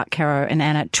Square Park, Caro and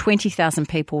Anna, 20,000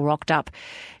 people rocked up.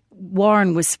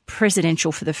 Warren was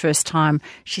presidential for the first time.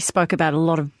 She spoke about a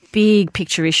lot of big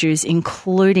picture issues,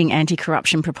 including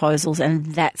anti-corruption proposals, and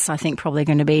that's, I think, probably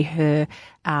going to be her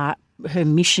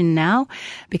mission now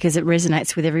because it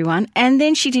resonates with everyone. And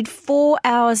then she did 4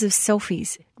 hours of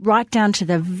selfies, right down to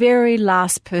the very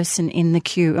last person in the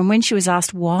queue. And when she was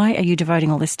asked, why are you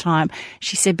devoting all this time?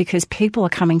 She said, because people are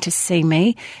coming to see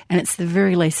me, and it's the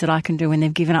very least that I can do when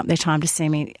they've given up their time to see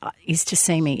me is to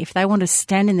see me. If they want to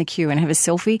stand in the queue and have a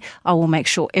selfie, I will make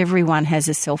sure everyone has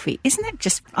a selfie. Isn't that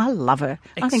just, I love her.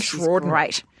 I think she's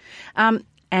great.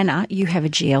 Anna, you have a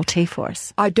GLT for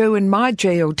us. I do, and my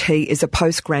GLT is a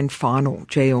post-grand final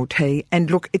GLT. And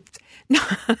look, it's...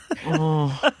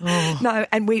 No,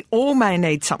 and we all may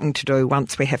need something to do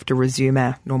once we have to resume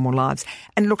our normal lives.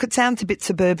 And look, it sounds a bit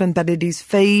suburban, but it is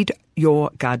feed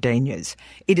your gardenias.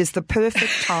 It is the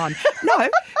perfect time. No,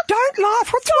 don't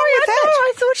laugh. What's wrong with that?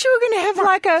 I thought you were going to have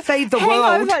like a feed the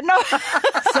hangover. world. No.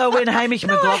 So when Hamish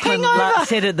McLaughlin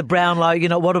said at the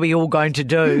Brownlow, what are we all going to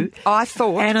do? I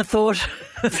thought... Anna thought...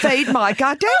 feed my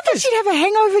gardenias. I thought she'd have a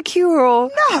hangover cure or...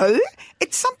 No,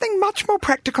 it's something much more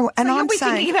practical. And So I'm you'll be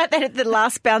saying... thinking about that at the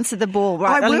last bounce of the ball,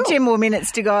 right? I Only will. 10 more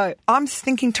minutes to go. I'm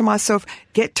thinking to myself,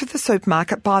 get to the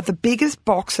supermarket, buy the biggest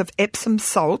box of Epsom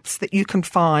salts that you can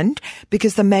find,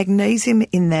 because the magnesium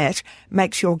in that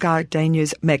makes your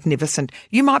gardenias magnificent.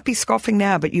 You might be scoffing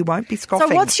now, but you won't be scoffing.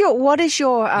 So what is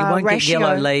your You won't ratio? get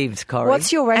yellow leaves, Corrie.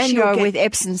 What's your And you'll ratio get- with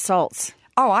Epsom salts?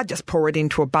 Oh, I just pour it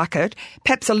into a bucket,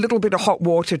 perhaps a little bit of hot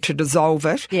water to dissolve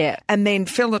it. Yeah. And then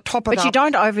fill the top of it But up. you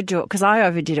don't overdo it, because I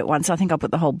overdid it once. I think I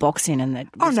put the whole box in and that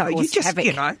Oh, no, you caused just,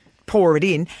 havoc. pour it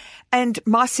in. And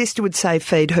my sister would say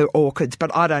feed her orchids,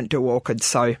 but I don't do orchids,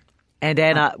 so... And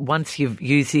Anna, once you've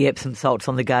used the Epsom salts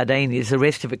on the gardenias, the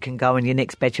rest of it can go in your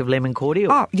next batch of lemon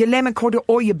cordial. Oh, your lemon cordial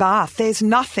or your bath. There's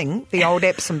nothing the old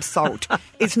Epsom salt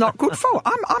is not good for.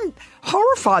 I'm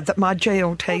horrified that my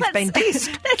GLT's been dissed.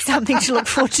 That's something to look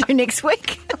forward to next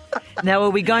week. Now,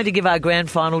 are we going to give our grand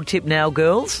final tip now,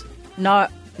 girls? No,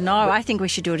 I think we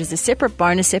should do it as a separate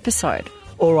bonus episode.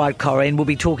 All right, Corinne, we'll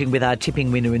be talking with our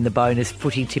tipping winner in the bonus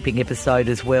footy tipping episode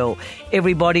as well.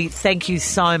 Everybody, thank you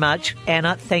so much.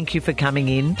 Anna, thank you for coming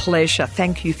in. Pleasure.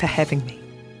 Thank you for having me.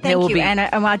 Thank you, Anna.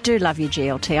 And I do love your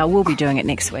GLT. I will be doing it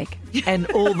next week. And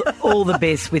all the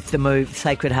best with the move,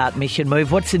 Sacred Heart Mission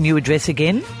Move. What's the new address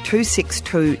again?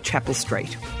 262 Chapel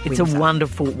Street. It's Windsor. a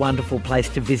wonderful, wonderful place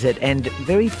to visit, and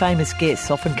very famous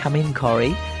guests often come in,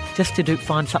 Corrie, just to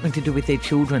find something to do with their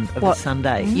children of a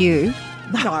Sunday. You?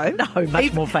 No. No,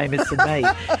 much more famous than me.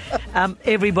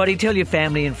 Everybody, tell your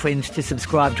family and friends to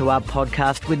subscribe to our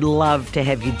podcast. We'd love to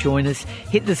have you join us.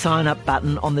 Hit the sign-up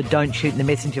button on the Don't Shoot in the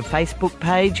Messenger Facebook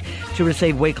page to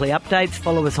receive weekly updates.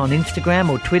 Follow us on Instagram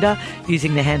or Twitter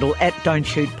using the handle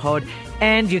 @Don'tShootPod.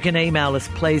 And you can email us,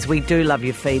 please. We do love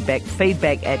your feedback.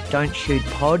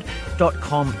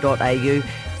 feedback@don'tshootpod.com.au.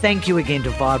 Thank you again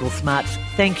to Vital Smarts.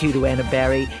 Thank you to Anna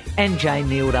Barry and Jane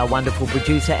Neild, our wonderful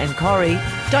producer, and Corrie.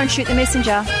 Don't shoot the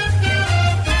messenger.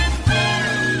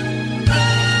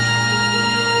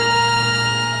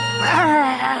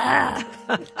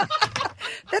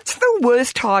 That's the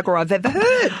worst tiger I've ever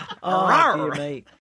heard. Oh, dear me.